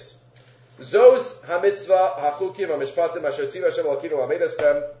 Pasuk Beis. Zos hamitzvah hachukim hamishpatim asher tzivah Hashem Elokeinu lamed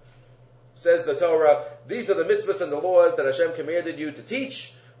eschem. Says the Torah, these are the mitzvahs and the laws that Hashem commanded you to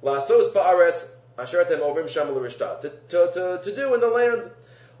teach. La'asos ba'aretz asher atem ovrim sham l'rishta. To do in the land.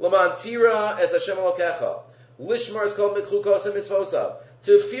 L'man tira es Hashem Elokecha. Lishmar es kol chukos and mitzvosav.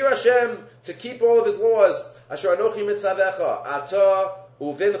 To fear Hashem, to keep all of His laws. Asher anochi mitzavecha. Ata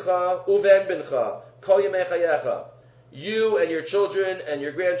uvincha uven bincha. Kol yemei chayecha. you and your children and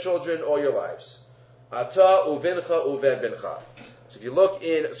your grandchildren all your lives. Ata uvincha uven bincha. So if you look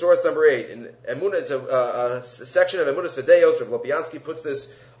in source number 8, in Emunah, it's a section of Emunah's Videos, Rav Lopiansky puts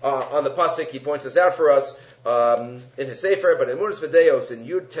this on the pasuk. He points this out for us in his sefer, but in Emunah's Videos, in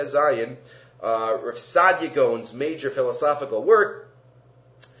Yud Tezayin, Rav Sadia Gaon's major philosophical work,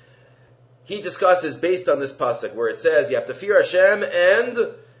 he discusses based on this pasuk where it says you have to fear Hashem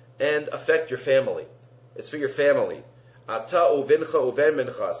and affect your family. It's for your family. Ata uvincha uven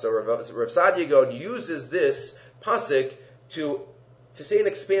mincha. So Rav Sadia Gaon uses this pasuk to say an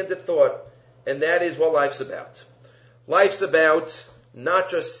expanded thought, and that is what life's about. Life's about not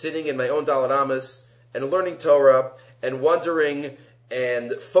just sitting in my own Daled Amos and learning Torah and wondering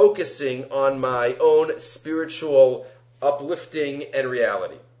and focusing on my own spiritual uplifting and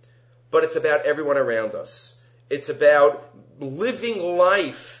reality. But it's about everyone around us. It's about living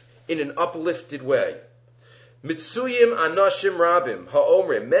life in an uplifted way. Mitsuyim anashim rabim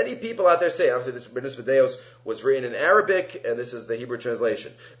ha'omrim. Many people out there say, obviously this B'nus Videos was written in Arabic, and this is the Hebrew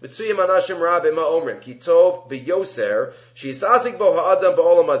translation. Mitsuyim anashim rabim ha'omrim ki tov b'yoser she'isasik bo ha'adam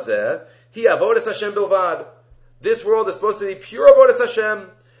ba'olam hazeh hi avodas Hashem bilvad. This world is supposed to be pure avodas Hashem.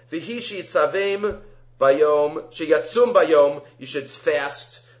 V'hi she'itzavim bayom she'yatzum bayom. You should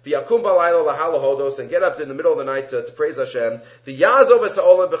fast. V'yakum b'layla lahalahodos, and get up in the middle of the night to praise Hashem. V'yazov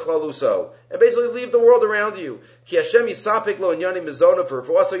esa'olam b'chlaluso, and basically leave the world around you. Ki Hashem yisapik lo inyani mizona, for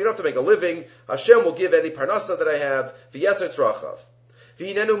also you don't have to make a living. Hashem will give any parnasa that I have. V'yeser tzrachav.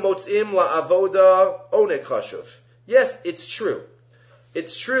 V'yinenu motzim la'avoda onek chashuv. Yes, it's true.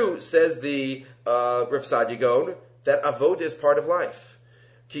 It's true, says the Rav Sadia Gaon, that avoda is part of life.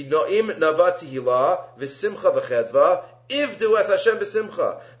 Ki no'im nava tihila v'simcha v'chedva Ivdu as Hashem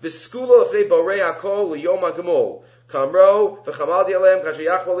b'simcha v'skula l'fnei borei hakol liyom ha'gemul kamro v'chamal di'alem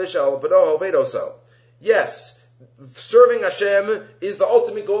kashayach v'lishal b'no hovedoso. Yes, serving Hashem is the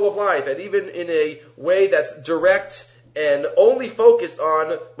ultimate goal of life, and even in a way that's direct and only focused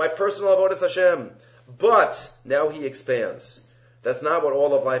on my personal avodas Hashem. But now he expands. That's not what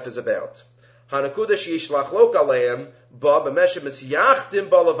all of life is about. Hanakuda she'ishlach lo kaleim ba b'meshem misyachtim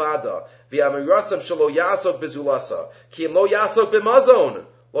balavada v'amirasam shelo yasok bezulasa ki im lo yasok b'mazon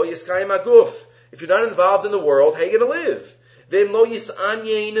lo yiskayim aguf. If you're not involved in the world, how are you going to live? V'im lo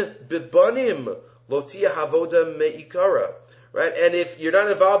yisanyein b'banim lo tia havoda me'ikara. Right? And if you're not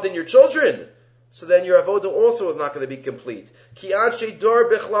involved in your children, so then your avoda also is not going to be complete. Ki anshe dor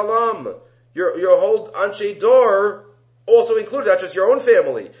b'chlalam. Your whole anshe dor also included, not just your own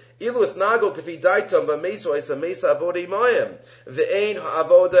family. Ilus nago kafi daitam b'meso esa mesa avoda imayim ve'ein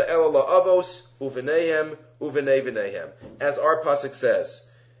ha'avoda ela la'avos uvenehem uvene venehem. As our pasuk says,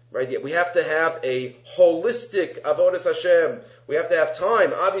 right? We have to have a holistic avodas Hashem. We have to have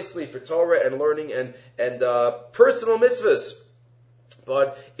time, obviously, for Torah and learning and personal mitzvahs.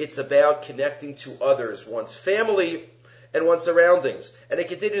 But it's about connecting to others, one's family and one's surroundings. And it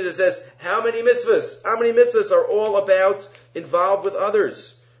continues, it says, how many mitzvahs? How many mitzvahs are all about involved with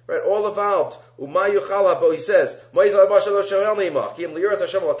others? Right, all involved. He says, we're supposed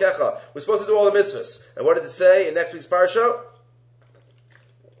to do all the mitzvahs. And what did it say in next week's parsha?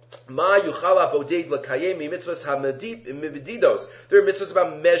 There are mitzvahs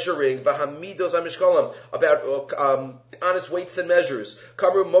about measuring, about honest weights and measures.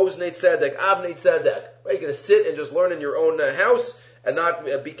 Kamru moznei tzedek, avnei tzedek. Right, you're going to sit and just learn in your own house and not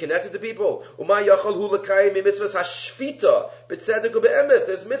be connected to people. There's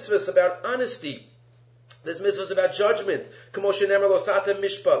mitzvahs about honesty. There's mitzvahs about judgment. What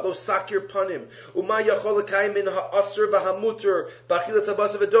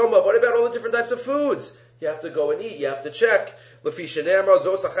about all the different types of foods? You have to go and eat. You have to check. You have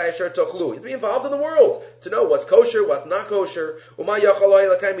to be involved in the world to know what's kosher, what's not kosher. You're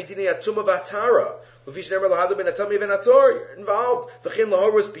involved.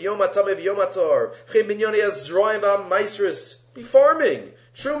 Be farming.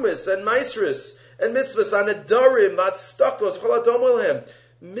 Trumas and maisris. And mitzvahs, v'anadarim, v'atztakos, v'chaladom.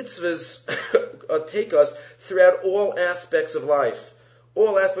 Mitzvahs take us throughout all aspects of life.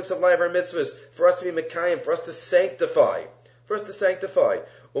 All aspects of life are mitzvahs for us to be mekayim, for us to sanctify.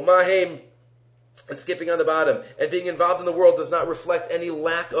 Umahem, and skipping on the bottom, and being involved in the world does not reflect any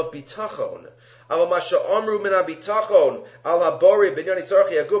lack of bitachon. Al masha amru min bitachon al habori binyani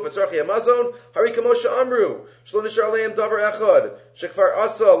tzarchi aguf tzarchi amazon hari kamosha amru shlo nishar aleim davar echad shekvar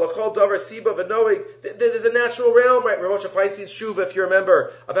asa lachol davar siba v'noig. There's a natural realm, right? Rav Moshe Feinstein's shuva, if you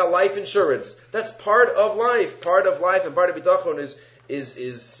remember, about life insurance. That's part of life, and part of bitachon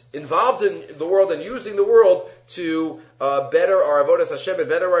is involved in the world and using the world to better our avodas Hashem and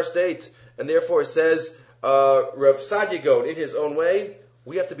better our state. And therefore it says, Rav Sadia Gaon, in his own way,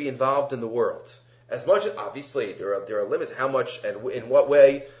 we have to be involved in the world. As much as, obviously, there are limits, how much and in what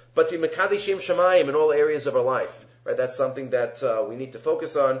way, but to be Mekadeshim Shemayim in all areas of our life. Right? That's something that we need to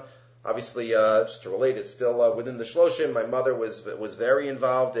focus on. Obviously, just to relate, it's still within the Shloshim. My mother was very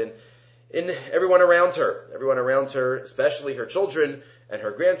involved in everyone around her, especially her children and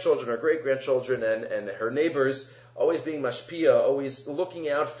her grandchildren, her great-grandchildren, and her neighbors, always being mashpia, always looking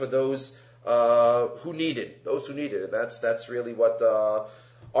out for those who needed. And that's really what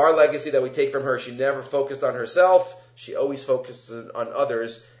our legacy that we take from her. She never focused on herself. She always focused on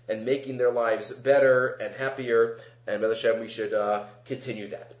others and making their lives better and happier. And Mel Hashem, we should continue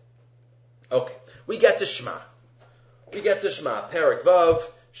that. Okay, we get to Shema. Perek Vav,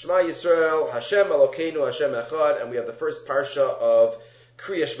 Shema Yisrael, Hashem Elokeinu, Hashem Echad, and we have the first parsha of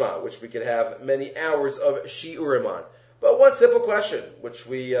Kriya Shema, which we could have many hours of shiurim on. But one simple question, which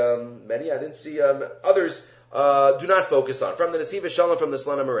I didn't see others do not focus on, from the Nesiv Shalom, from the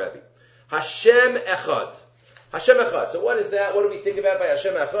Slana Merebi. Hashem Echad. So what is that? What do we think about by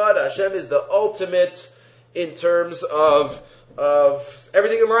Hashem Echad? Hashem is the ultimate in terms of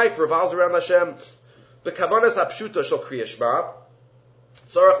everything in life revolves around Hashem. The Kavanas Apshuta Shel Kriya Shema.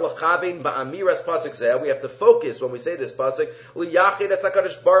 Tzarech L'chavin Ba'amiras Pasuk Zeh. We have to focus when we say this pasuk. Liyachid Es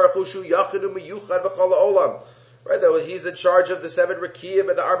HaKadosh Baruch Hu Shu Yachidu Miyuchad B'Chol HaOlam. Right, that He's in charge of the 7 Rekiyim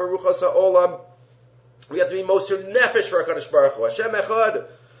and the Arba Ruchos HaOlam. We have to be Moser Nefesh for HaKadosh Baruch Hu. Hashem Echad.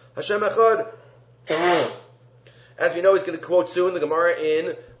 As we know, he's going to quote soon the Gemara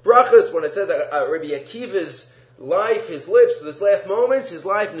in Brachos when it says Rabbi Akiva's life, his lips, to his last moments, his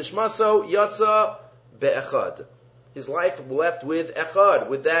life, Nishmaso Yatza Be'echad. His life left with Echad,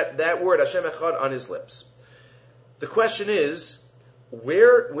 with that word, Hashem Echad, on his lips. The question is,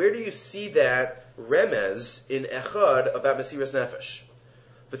 where do you see that remez in Echad about Mesiras Nefesh?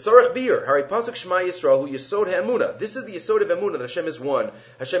 V'tzorech bir, Hari Pasuk Shema Yisrael, Hu Yesod HaEmunah. This is the Yesod of Emunah, that Hashem is one,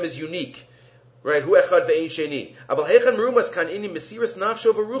 Hashem is unique. Right, Hu Echad Ve'ein Sheni. Abal Hechan Merumas Kan Ini Mesiras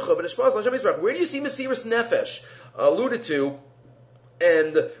Nafsho Barucha, but Hashpaz Hashem Yisrael. Where do you see Mesiras Nefesh alluded to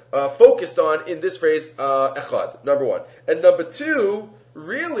and focused on in this phrase, Echad, number one. And number two,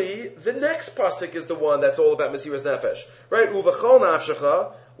 really, the next pasuk is the one that's all about Mesiras Nefesh. Right? Uvechol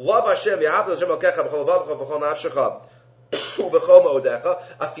nafshecha, love Hashem, Yahavta Hashem Alkecha, b'chol lavavecha, b'chol nafshecha, uvechol ma'odecha,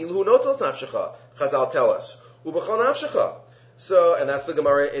 afilu hu notos nafshecha. Chazal tell us. Uvechol nafshecha. So, and that's the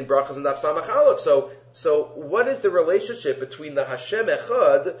Gemara in Brachas and Daf Samach Aleph. So what is the relationship between the Hashem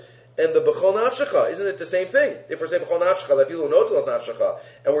Echad and the B'chol Nafshecha? Isn't it the same thing? If we're saying B'chol Nafshecha, Lefilu Notos Nafshecha,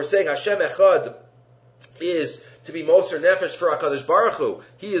 and we're saying Hashem Echad is to be Moser Nefesh for HaKadosh Baruch Hu,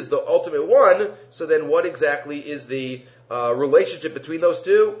 He is the ultimate one, so then what exactly is the relationship between those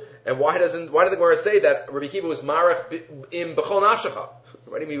two? And why did the Gemara say that Rabbi Akiva was Marach in B'chol Nafshecha?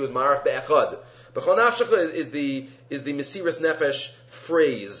 Why do you mean he was Marach Be'echad? B'chol Nafshecha is the Mesiras Nefesh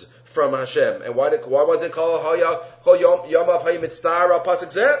phrase from Hashem. And why was it called Yom Av Hayim Mitzvah al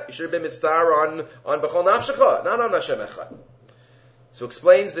Pasuk Zeh? You should have been Mitzvah on B'chol Nafshecha, not on Hashem Echad. So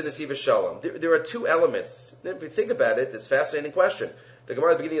explains the Nesiv Shalom. There are two elements. If you think about it, it's a fascinating question. The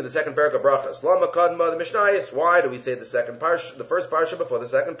Gemara at the beginning of the second parak of Brachas. Lama Kadma the Mishnayos. Why do we say the first parsha before the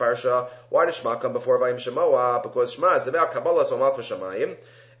second parsha? Why does Shema come before Vayim Shemoah? Because Shema is about Kabbalah Somal for Shemayim,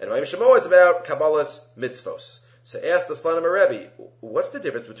 and Vayim Shemoah is about Kabbalah's mitzvos. So ask the Splanim Rebbe, what's the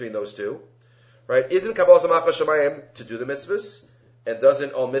difference between those two? Right? Isn't Kabbalah Somal for Shemayim to do the mitzvos? And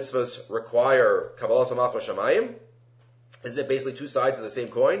doesn't all mitzvos require Kabbalah Somal for Shemayim? Isn't it basically two sides of the same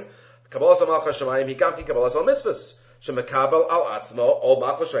coin? Kabbalah Somal for Shemayim, Hikamki Kabbalah Somal mitzvos. Shemekabel al atzmo ol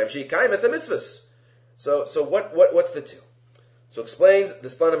machal shayim sheikayim es a mitzvahs. So what's the two? So explains the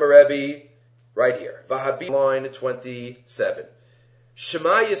Splanim Rebbe right here. Vahabi line 27.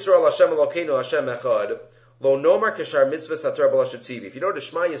 Shema Yisrael Hashem Elokeinu Hashem Echad lo nomar keshar mitzvahs haTorah b'lashon tzivui. If you notice,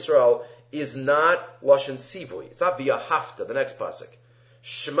 Shema Yisrael is not lashon tzivui. It's not v'yahavta. The next pasuk.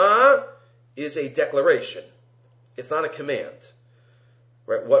 Shema is a declaration. It's not a command.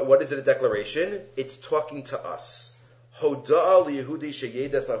 Right? What is it a declaration? It's talking to us. Hoda'ah liyehudi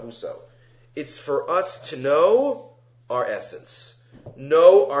sheyedas lahuso. It's for us to know our essence,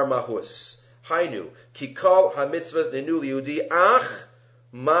 know our mahus. Hainu kikol hamitzvahs nenu liyehudi ach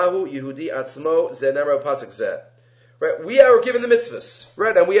mahu yehudi atzmo zenemar pasuk zeh. Right, we are given the mitzvahs,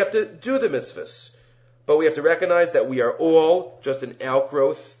 right, and we have to do the mitzvahs, but we have to recognize that we are all just an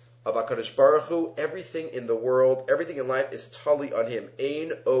outgrowth of HaKadosh Baruch Hu. Everything in the world, everything in life is totally on Him.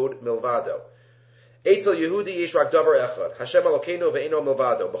 Ein od milvado. Eitzel Yehudi yesh rak davar echad. Hashem Elokeinu ve'eino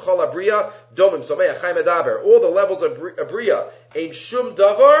milvado. B'chol abriya domim someach chaim edaber. All the levels of abriya. Ein shum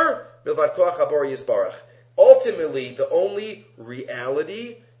davar milvad koach habor yisbarach. Ultimately, the only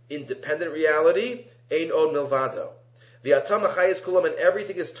reality, independent reality, ein od milvado. V'atam achayis kulam, and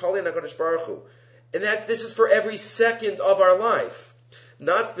everything is totally in HaKadosh Baruch Hu. And this is for every second of our life.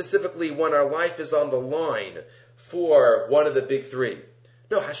 Not specifically when our life is on the line for one of the big three.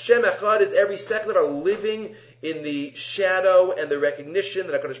 No, Hashem Echad is every second of our living in the shadow and the recognition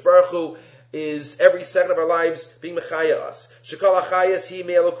that HaKadosh Baruch Hu is every second of our lives being mechaya us. Shekal achayas hi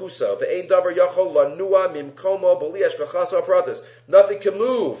me'elokuso, ve'ein davar yachol lanua mimkomo b'li hashgachaso apratis. Nothing can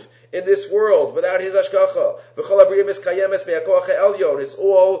move in this world without His hashgacha. V'chol abriyim is kayemes me'akoach ha'elyon.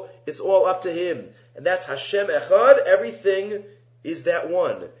 It's all up to Him. And that's Hashem Echad. Everything is that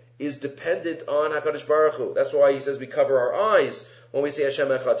one, is dependent on HaKadosh Baruch Hu. That's why He says we cover our eyes when we say Hashem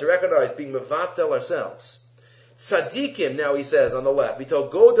Echad, to recognize being mevatel ourselves. Tzadikim, now he says on the left,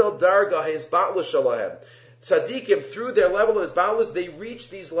 Bito Godel Darga Hizbatlus Shalahem. Tzadikim, through their level of Hizbatlus, they reach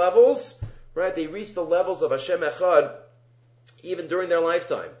these levels, right? They reach the levels of Hashem Echad even during their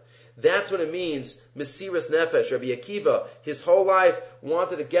lifetime. That's what it means, Mesiras Nefesh. Rabbi Akiva, his whole life,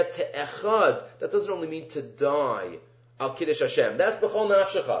 wanted to get to Echad. That doesn't only mean to die, Al Kiddush Hashem. That's B'chol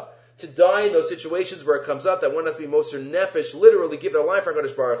Nafshecha. To die in those situations where it comes up that one has to be Moser Nefesh, literally give their life for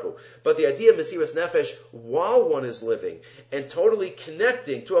HaKadosh Baruch Hu. But the idea of Mesiras Nefesh while one is living and totally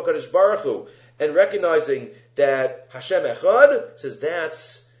connecting to HaKadosh Baruch Hu and recognizing that Hashem Echad, says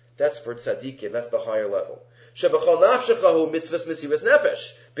that's for tzaddikim, that's the higher level. Shebachol nafshecha mitzvahs Mesiras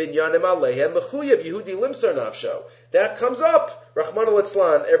Nefesh binyanim aleihem mechuyev Yehudi limsar nafsho. That comes up, Rachmana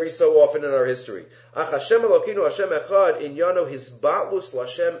litzlan, every so often in our history. Ach Hashem Elokeinu Hashem Echad inyano hisbatlus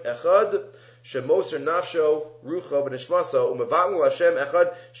l'Hashem Echad shemoser nafsho rucho v'nishmaso umevatlu Hashem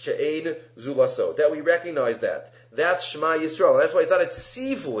Echad she'ein zulaso. That we recognize that. That's Shema Yisrael. That's why it's not a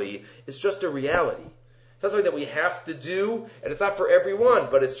tzivui, it's just a reality. It's not something that we have to do, and it's not for everyone,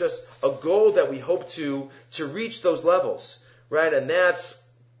 but it's just a goal that we hope to reach those levels, right? And that's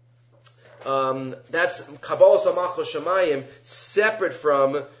Kabbalas Malchus Shemayim, separate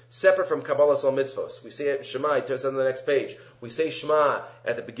from Kabbalas Al Mitzvos. We say it Shema. It turns on the next page. We say Shema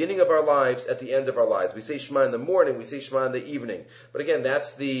at the beginning of our lives, at the end of our lives. We say Shema in the morning. We say Shema in the evening. But again,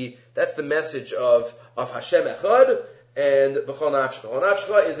 that's the message of Hashem Echad. And B'chol Nafshecha. B'chol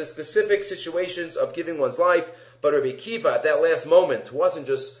Nafshecha is the specific situations of giving one's life. But Rabbi Akiva, at that last moment, wasn't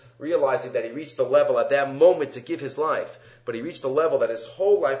just realizing that he reached the level at that moment to give his life, but he reached the level that his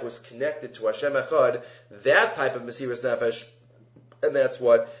whole life was connected to Hashem Echad, that type of Mesiras Nefesh, and that's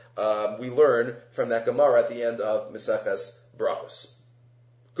what we learn from that Gemara at the end of Maseches Brachos.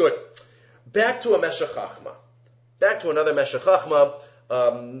 Good. Back to a Meshech Chachma. Back to another Meshech Chachma.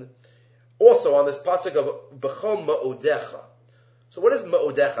 Also on this pasuk of B'chol Ma'odecha. So what is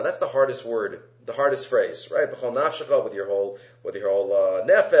Ma'odecha? That's the hardest word, the hardest phrase, right? B'chol Nafshecha, with your whole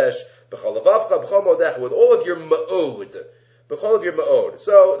nefesh. B'chol Levavcha, B'chol Ma'odecha, with all of your Ma'od. B'chol of your Ma'od.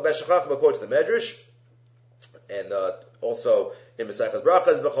 So the Meshech Chachma quotes the Medrash, and also in Maseches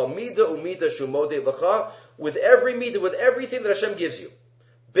Brachos, B'chol Mida Umida Shumodei L'cha, with every Mida, with everything that Hashem gives you.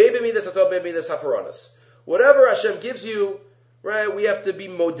 Bebe Mida Satov, Bebe Mida Saparonis. Whatever Hashem gives you, right, we have to be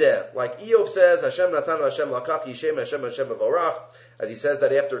modeh. Like Eov says, Hashem Natan, Hashem Lakach, Yishem, Hashem Avorach, as he says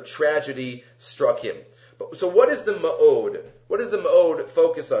that after tragedy struck him. So what is the Ma'od? What does the Ma'od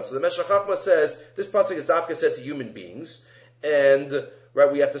focus on? So the Meshech Chachma says, this pasuk is dafka said to human beings, and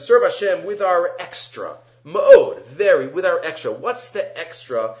right, we have to serve Hashem with our extra. Ma'od, with our extra. What's the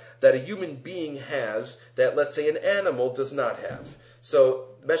extra that a human being has that, let's say, an animal does not have? So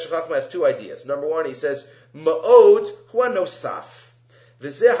the Meshech Chachma has two ideas. Number one, he says, Ma'od hua nosaf.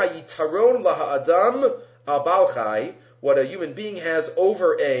 V'zeh ha'yitaron laha'adam al chai, what a human being has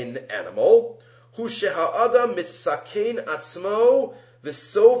over an animal, hu sheha'adam mitzakein atzmo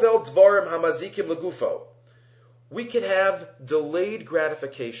v'sovel dvarim hamazikim legufo. We could have delayed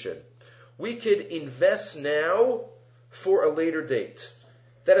gratification. We could invest now for a later date.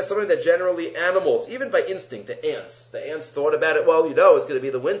 That is something that generally animals, even by instinct, the ants thought about it, well, it's going to be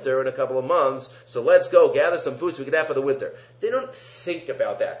the winter in a couple of months, so let's go gather some food so we can have for the winter. They don't think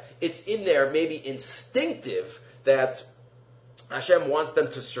about that. It's in there, maybe instinctive, that Hashem wants them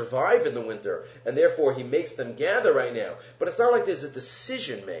to survive in the winter, and therefore He makes them gather right now. But it's not like there's a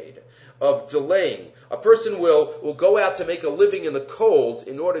decision made of delaying. A person will go out to make a living in the cold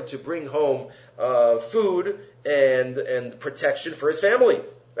in order to bring home food and protection for his family.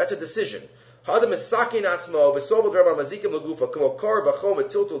 That's a decision. It'll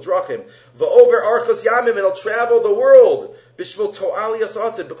travel the world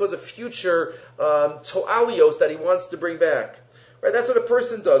because of future to'alios that he wants to bring back. Right, that's what a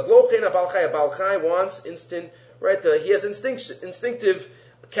person does. Balchai wants instant. Right, he has instinctive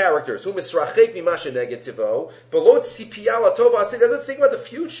characters. He doesn't think about the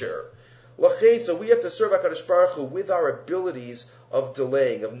future. So we have to serve HaKadosh Baruch Hu with our abilities of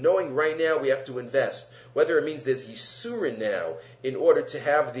delaying, of knowing right now we have to invest. Whether it means there's Yisurin now in order to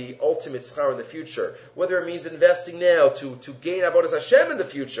have the ultimate schar in the future. Whether it means investing now to gain Avodas Hashem in the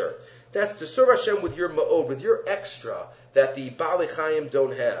future. That's to serve Hashem with your ma'od, with your extra that the Baalei Chaim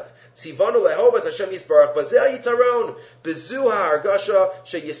don't have. Tzivanu lehovas Hashem yisbarach bazeh yitaron bezu ha'argasha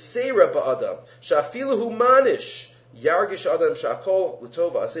sheyisera ba'adam sha'afilu hu manish yargish adam sha'akol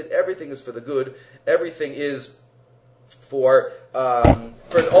l'tova. I said everything is for the good. Everything is for an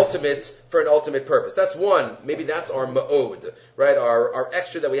ultimate purpose. That's one. Maybe that's our ma'od, right? Our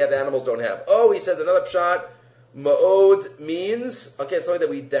extra that we have, the animals don't have. Oh, he says another pshat. Ma'od means, okay, something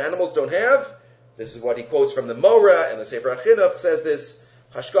that the animals don't have. This is what he quotes from the Mora, and the Sefer HaChinuch says this,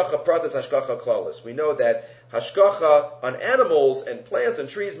 Hashgacha pratis, Hashgacha klalis. We know that Hashgacha on animals and plants and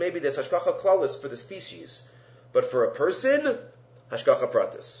trees, maybe there's Hashgacha klalis for the species. But for a person, Hashgacha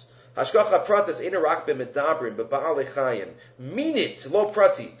pratis. Hashgacha pratis, Einerak b'medabrim, b'ba'alei chayim. Mean it, lo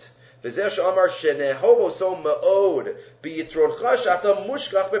pratit. V'zeh she'amar she'nehovo so ma'od b'yitroncha she'ata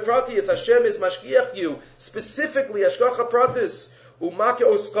mushkach b'pratis. Hashem is mashkiach you, specifically Hashgacha pratis. Umake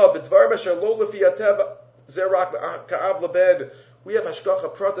oska b'dvar b'asher lo lefi atev zerak ka'av lebed. We have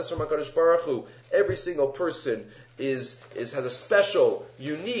Hashgacha pratis from HaKadosh Baruch Hu. Every single person has a special,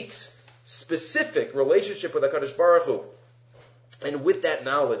 unique, specific relationship with HaKadosh Baruch Hu. And with that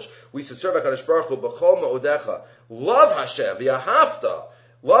knowledge, we should serve HaKadosh Baruch Hu b'chol ma'odecha. Love Hashem, v'yahavta.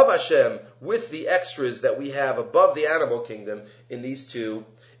 Love Hashem with the extras that we have above the animal kingdom in these two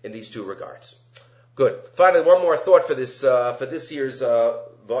regards. Good. Finally, one more thought for this year's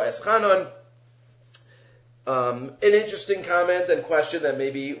Vaeschanan. An interesting comment and question that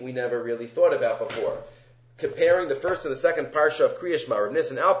maybe we never really thought about before. Comparing the first and the second parsha of Kriya Shema, Rav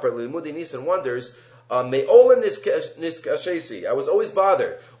Nissen Alper, Limudi Nissen wonders, Me'olam Niskashesi. I was always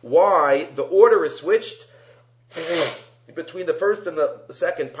bothered why the order is switched between the first and the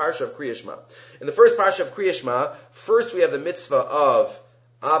second parsha of Kriya Shema. In the first parsha of Kriya Shema, first we have the mitzvah of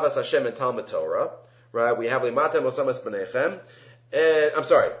Avas Hashem and Talmud Torah, right? We have Limatem Osamas B'nechem.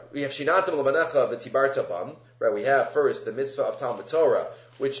 We have Shinatem L'banecha V'tibarta Bam, right? We have first the mitzvah of Talmud Torah,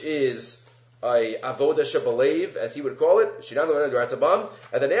 which is a avoda shabalev, as he would call it, Shinatem L'banecha Bam,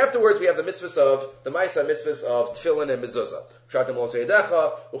 and then afterwards we have the mitzvahs of the Maisa mitzvahs of Tefillin and Mezuzah. So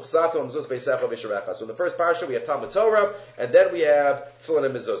in the first parsha we have Talmud Torah, and then we have Tefillin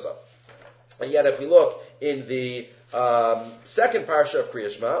and Mezuzah. And yet, if we look in the second parsha of Kriya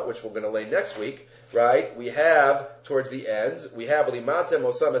Shema, which we're going to lay next week, right? We have towards the end, we have Limatem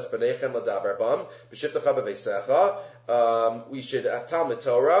Osam Espanechem Ladaber Bam B'Shivtacha B'Veisecha. We should have Talmud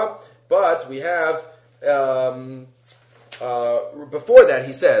Torah, but we have before that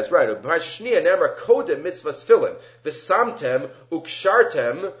he says, right? Parashashniya Nemar Kodem Mitzvah Tefillin V'Samtem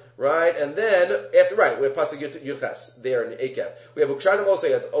Ukshartem. Right, and then after, right, we have pasuk Yuchas there in Ekev. We have Ukshartem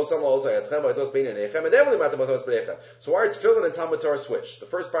Osayat Osam Osayatchem V'Tos Bein Nechem, and then we have Matam Otos B'Nechem. So our Tefillin and Talmud Torah switch. The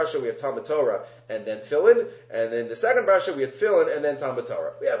first parsha we have Talmud Torah and then Tefillin, and then the second parsha we have Tefillin and then Talmud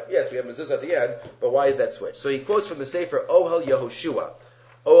Torah. We have Mezuzah at the end, but why is that switch? So he quotes from the Sefer Ohel Yehoshua,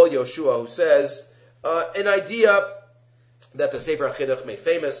 who says an idea that the Sefer HaChinuch made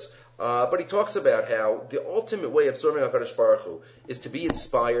famous. But he talks about how the ultimate way of serving HaKadosh Baruch Hu is to be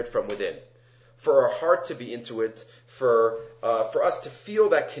inspired from within, for our heart to be into it, for us to feel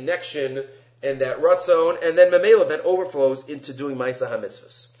that connection and that ratzon, and then memela that overflows into doing Maisa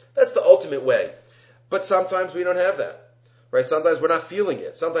HaMitzvahs. That's the ultimate way. But sometimes we don't have that, right? Sometimes we're not feeling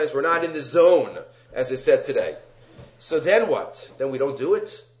it. Sometimes we're not in the zone, as I said today. So then what? Then we don't do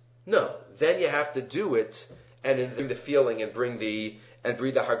it? No. Then you have to do it and bring the feeling and breathe the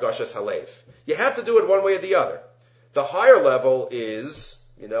Hargashas Halev. You have to do it one way or the other. The higher level is,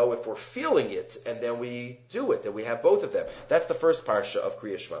 if we're feeling it and then we do it, and we have both of them. That's the first parsha of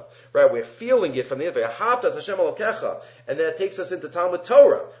Kriya Shema. Right? We're feeling it from the inside. Hashem Elokecha, and then it takes us into Talmud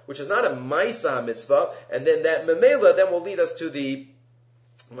Torah, which is not a Maisa mitzvah, and then that Memela then will lead us to the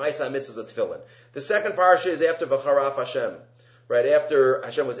Maisa mitzvahs of Tefillin. The second parsha is after V'charaf Hashem. Right after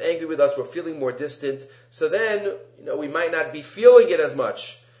Hashem was angry with us, we're feeling more distant. So then, we might not be feeling it as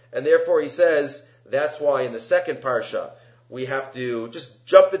much. And therefore he says, that's why in the second parsha, we have to just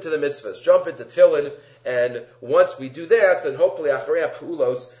jump into the mitzvahs, jump into Tefillin, and once we do that, then hopefully Acharei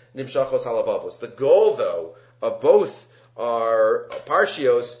Pulos Nimshachos Halavavos. The goal, though, of both our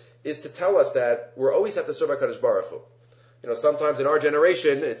parshios is to tell us that we're always have to serve HaKadosh Baruch Hu. Sometimes in our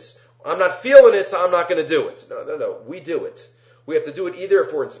generation, I'm not feeling it, so I'm not going to do it. No. We do it. We have to do it either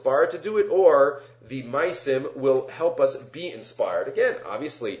if we're inspired to do it, or the Maisim will help us be inspired. Again,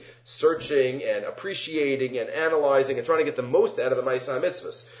 obviously, searching and appreciating and analyzing and trying to get the most out of the Maisim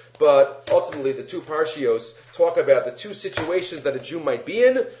mitzvahs. But ultimately, the two parshios talk about the two situations that a Jew might be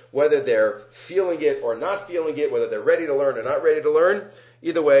in, whether they're feeling it or not feeling it, whether they're ready to learn or not ready to learn.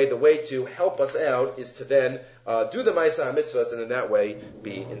 Either way, the way to help us out is to then do the Ma'aseh HaMitzvahs and in that way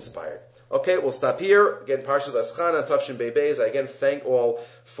be inspired. Okay, we'll stop here. Again, Parshas Vaeschanan, Tavshin Pei Beis. I again thank all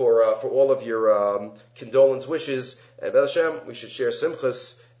for all of your condolence wishes. And B'ez Hashem, we should share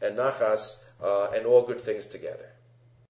simchas and nachas and all good things together.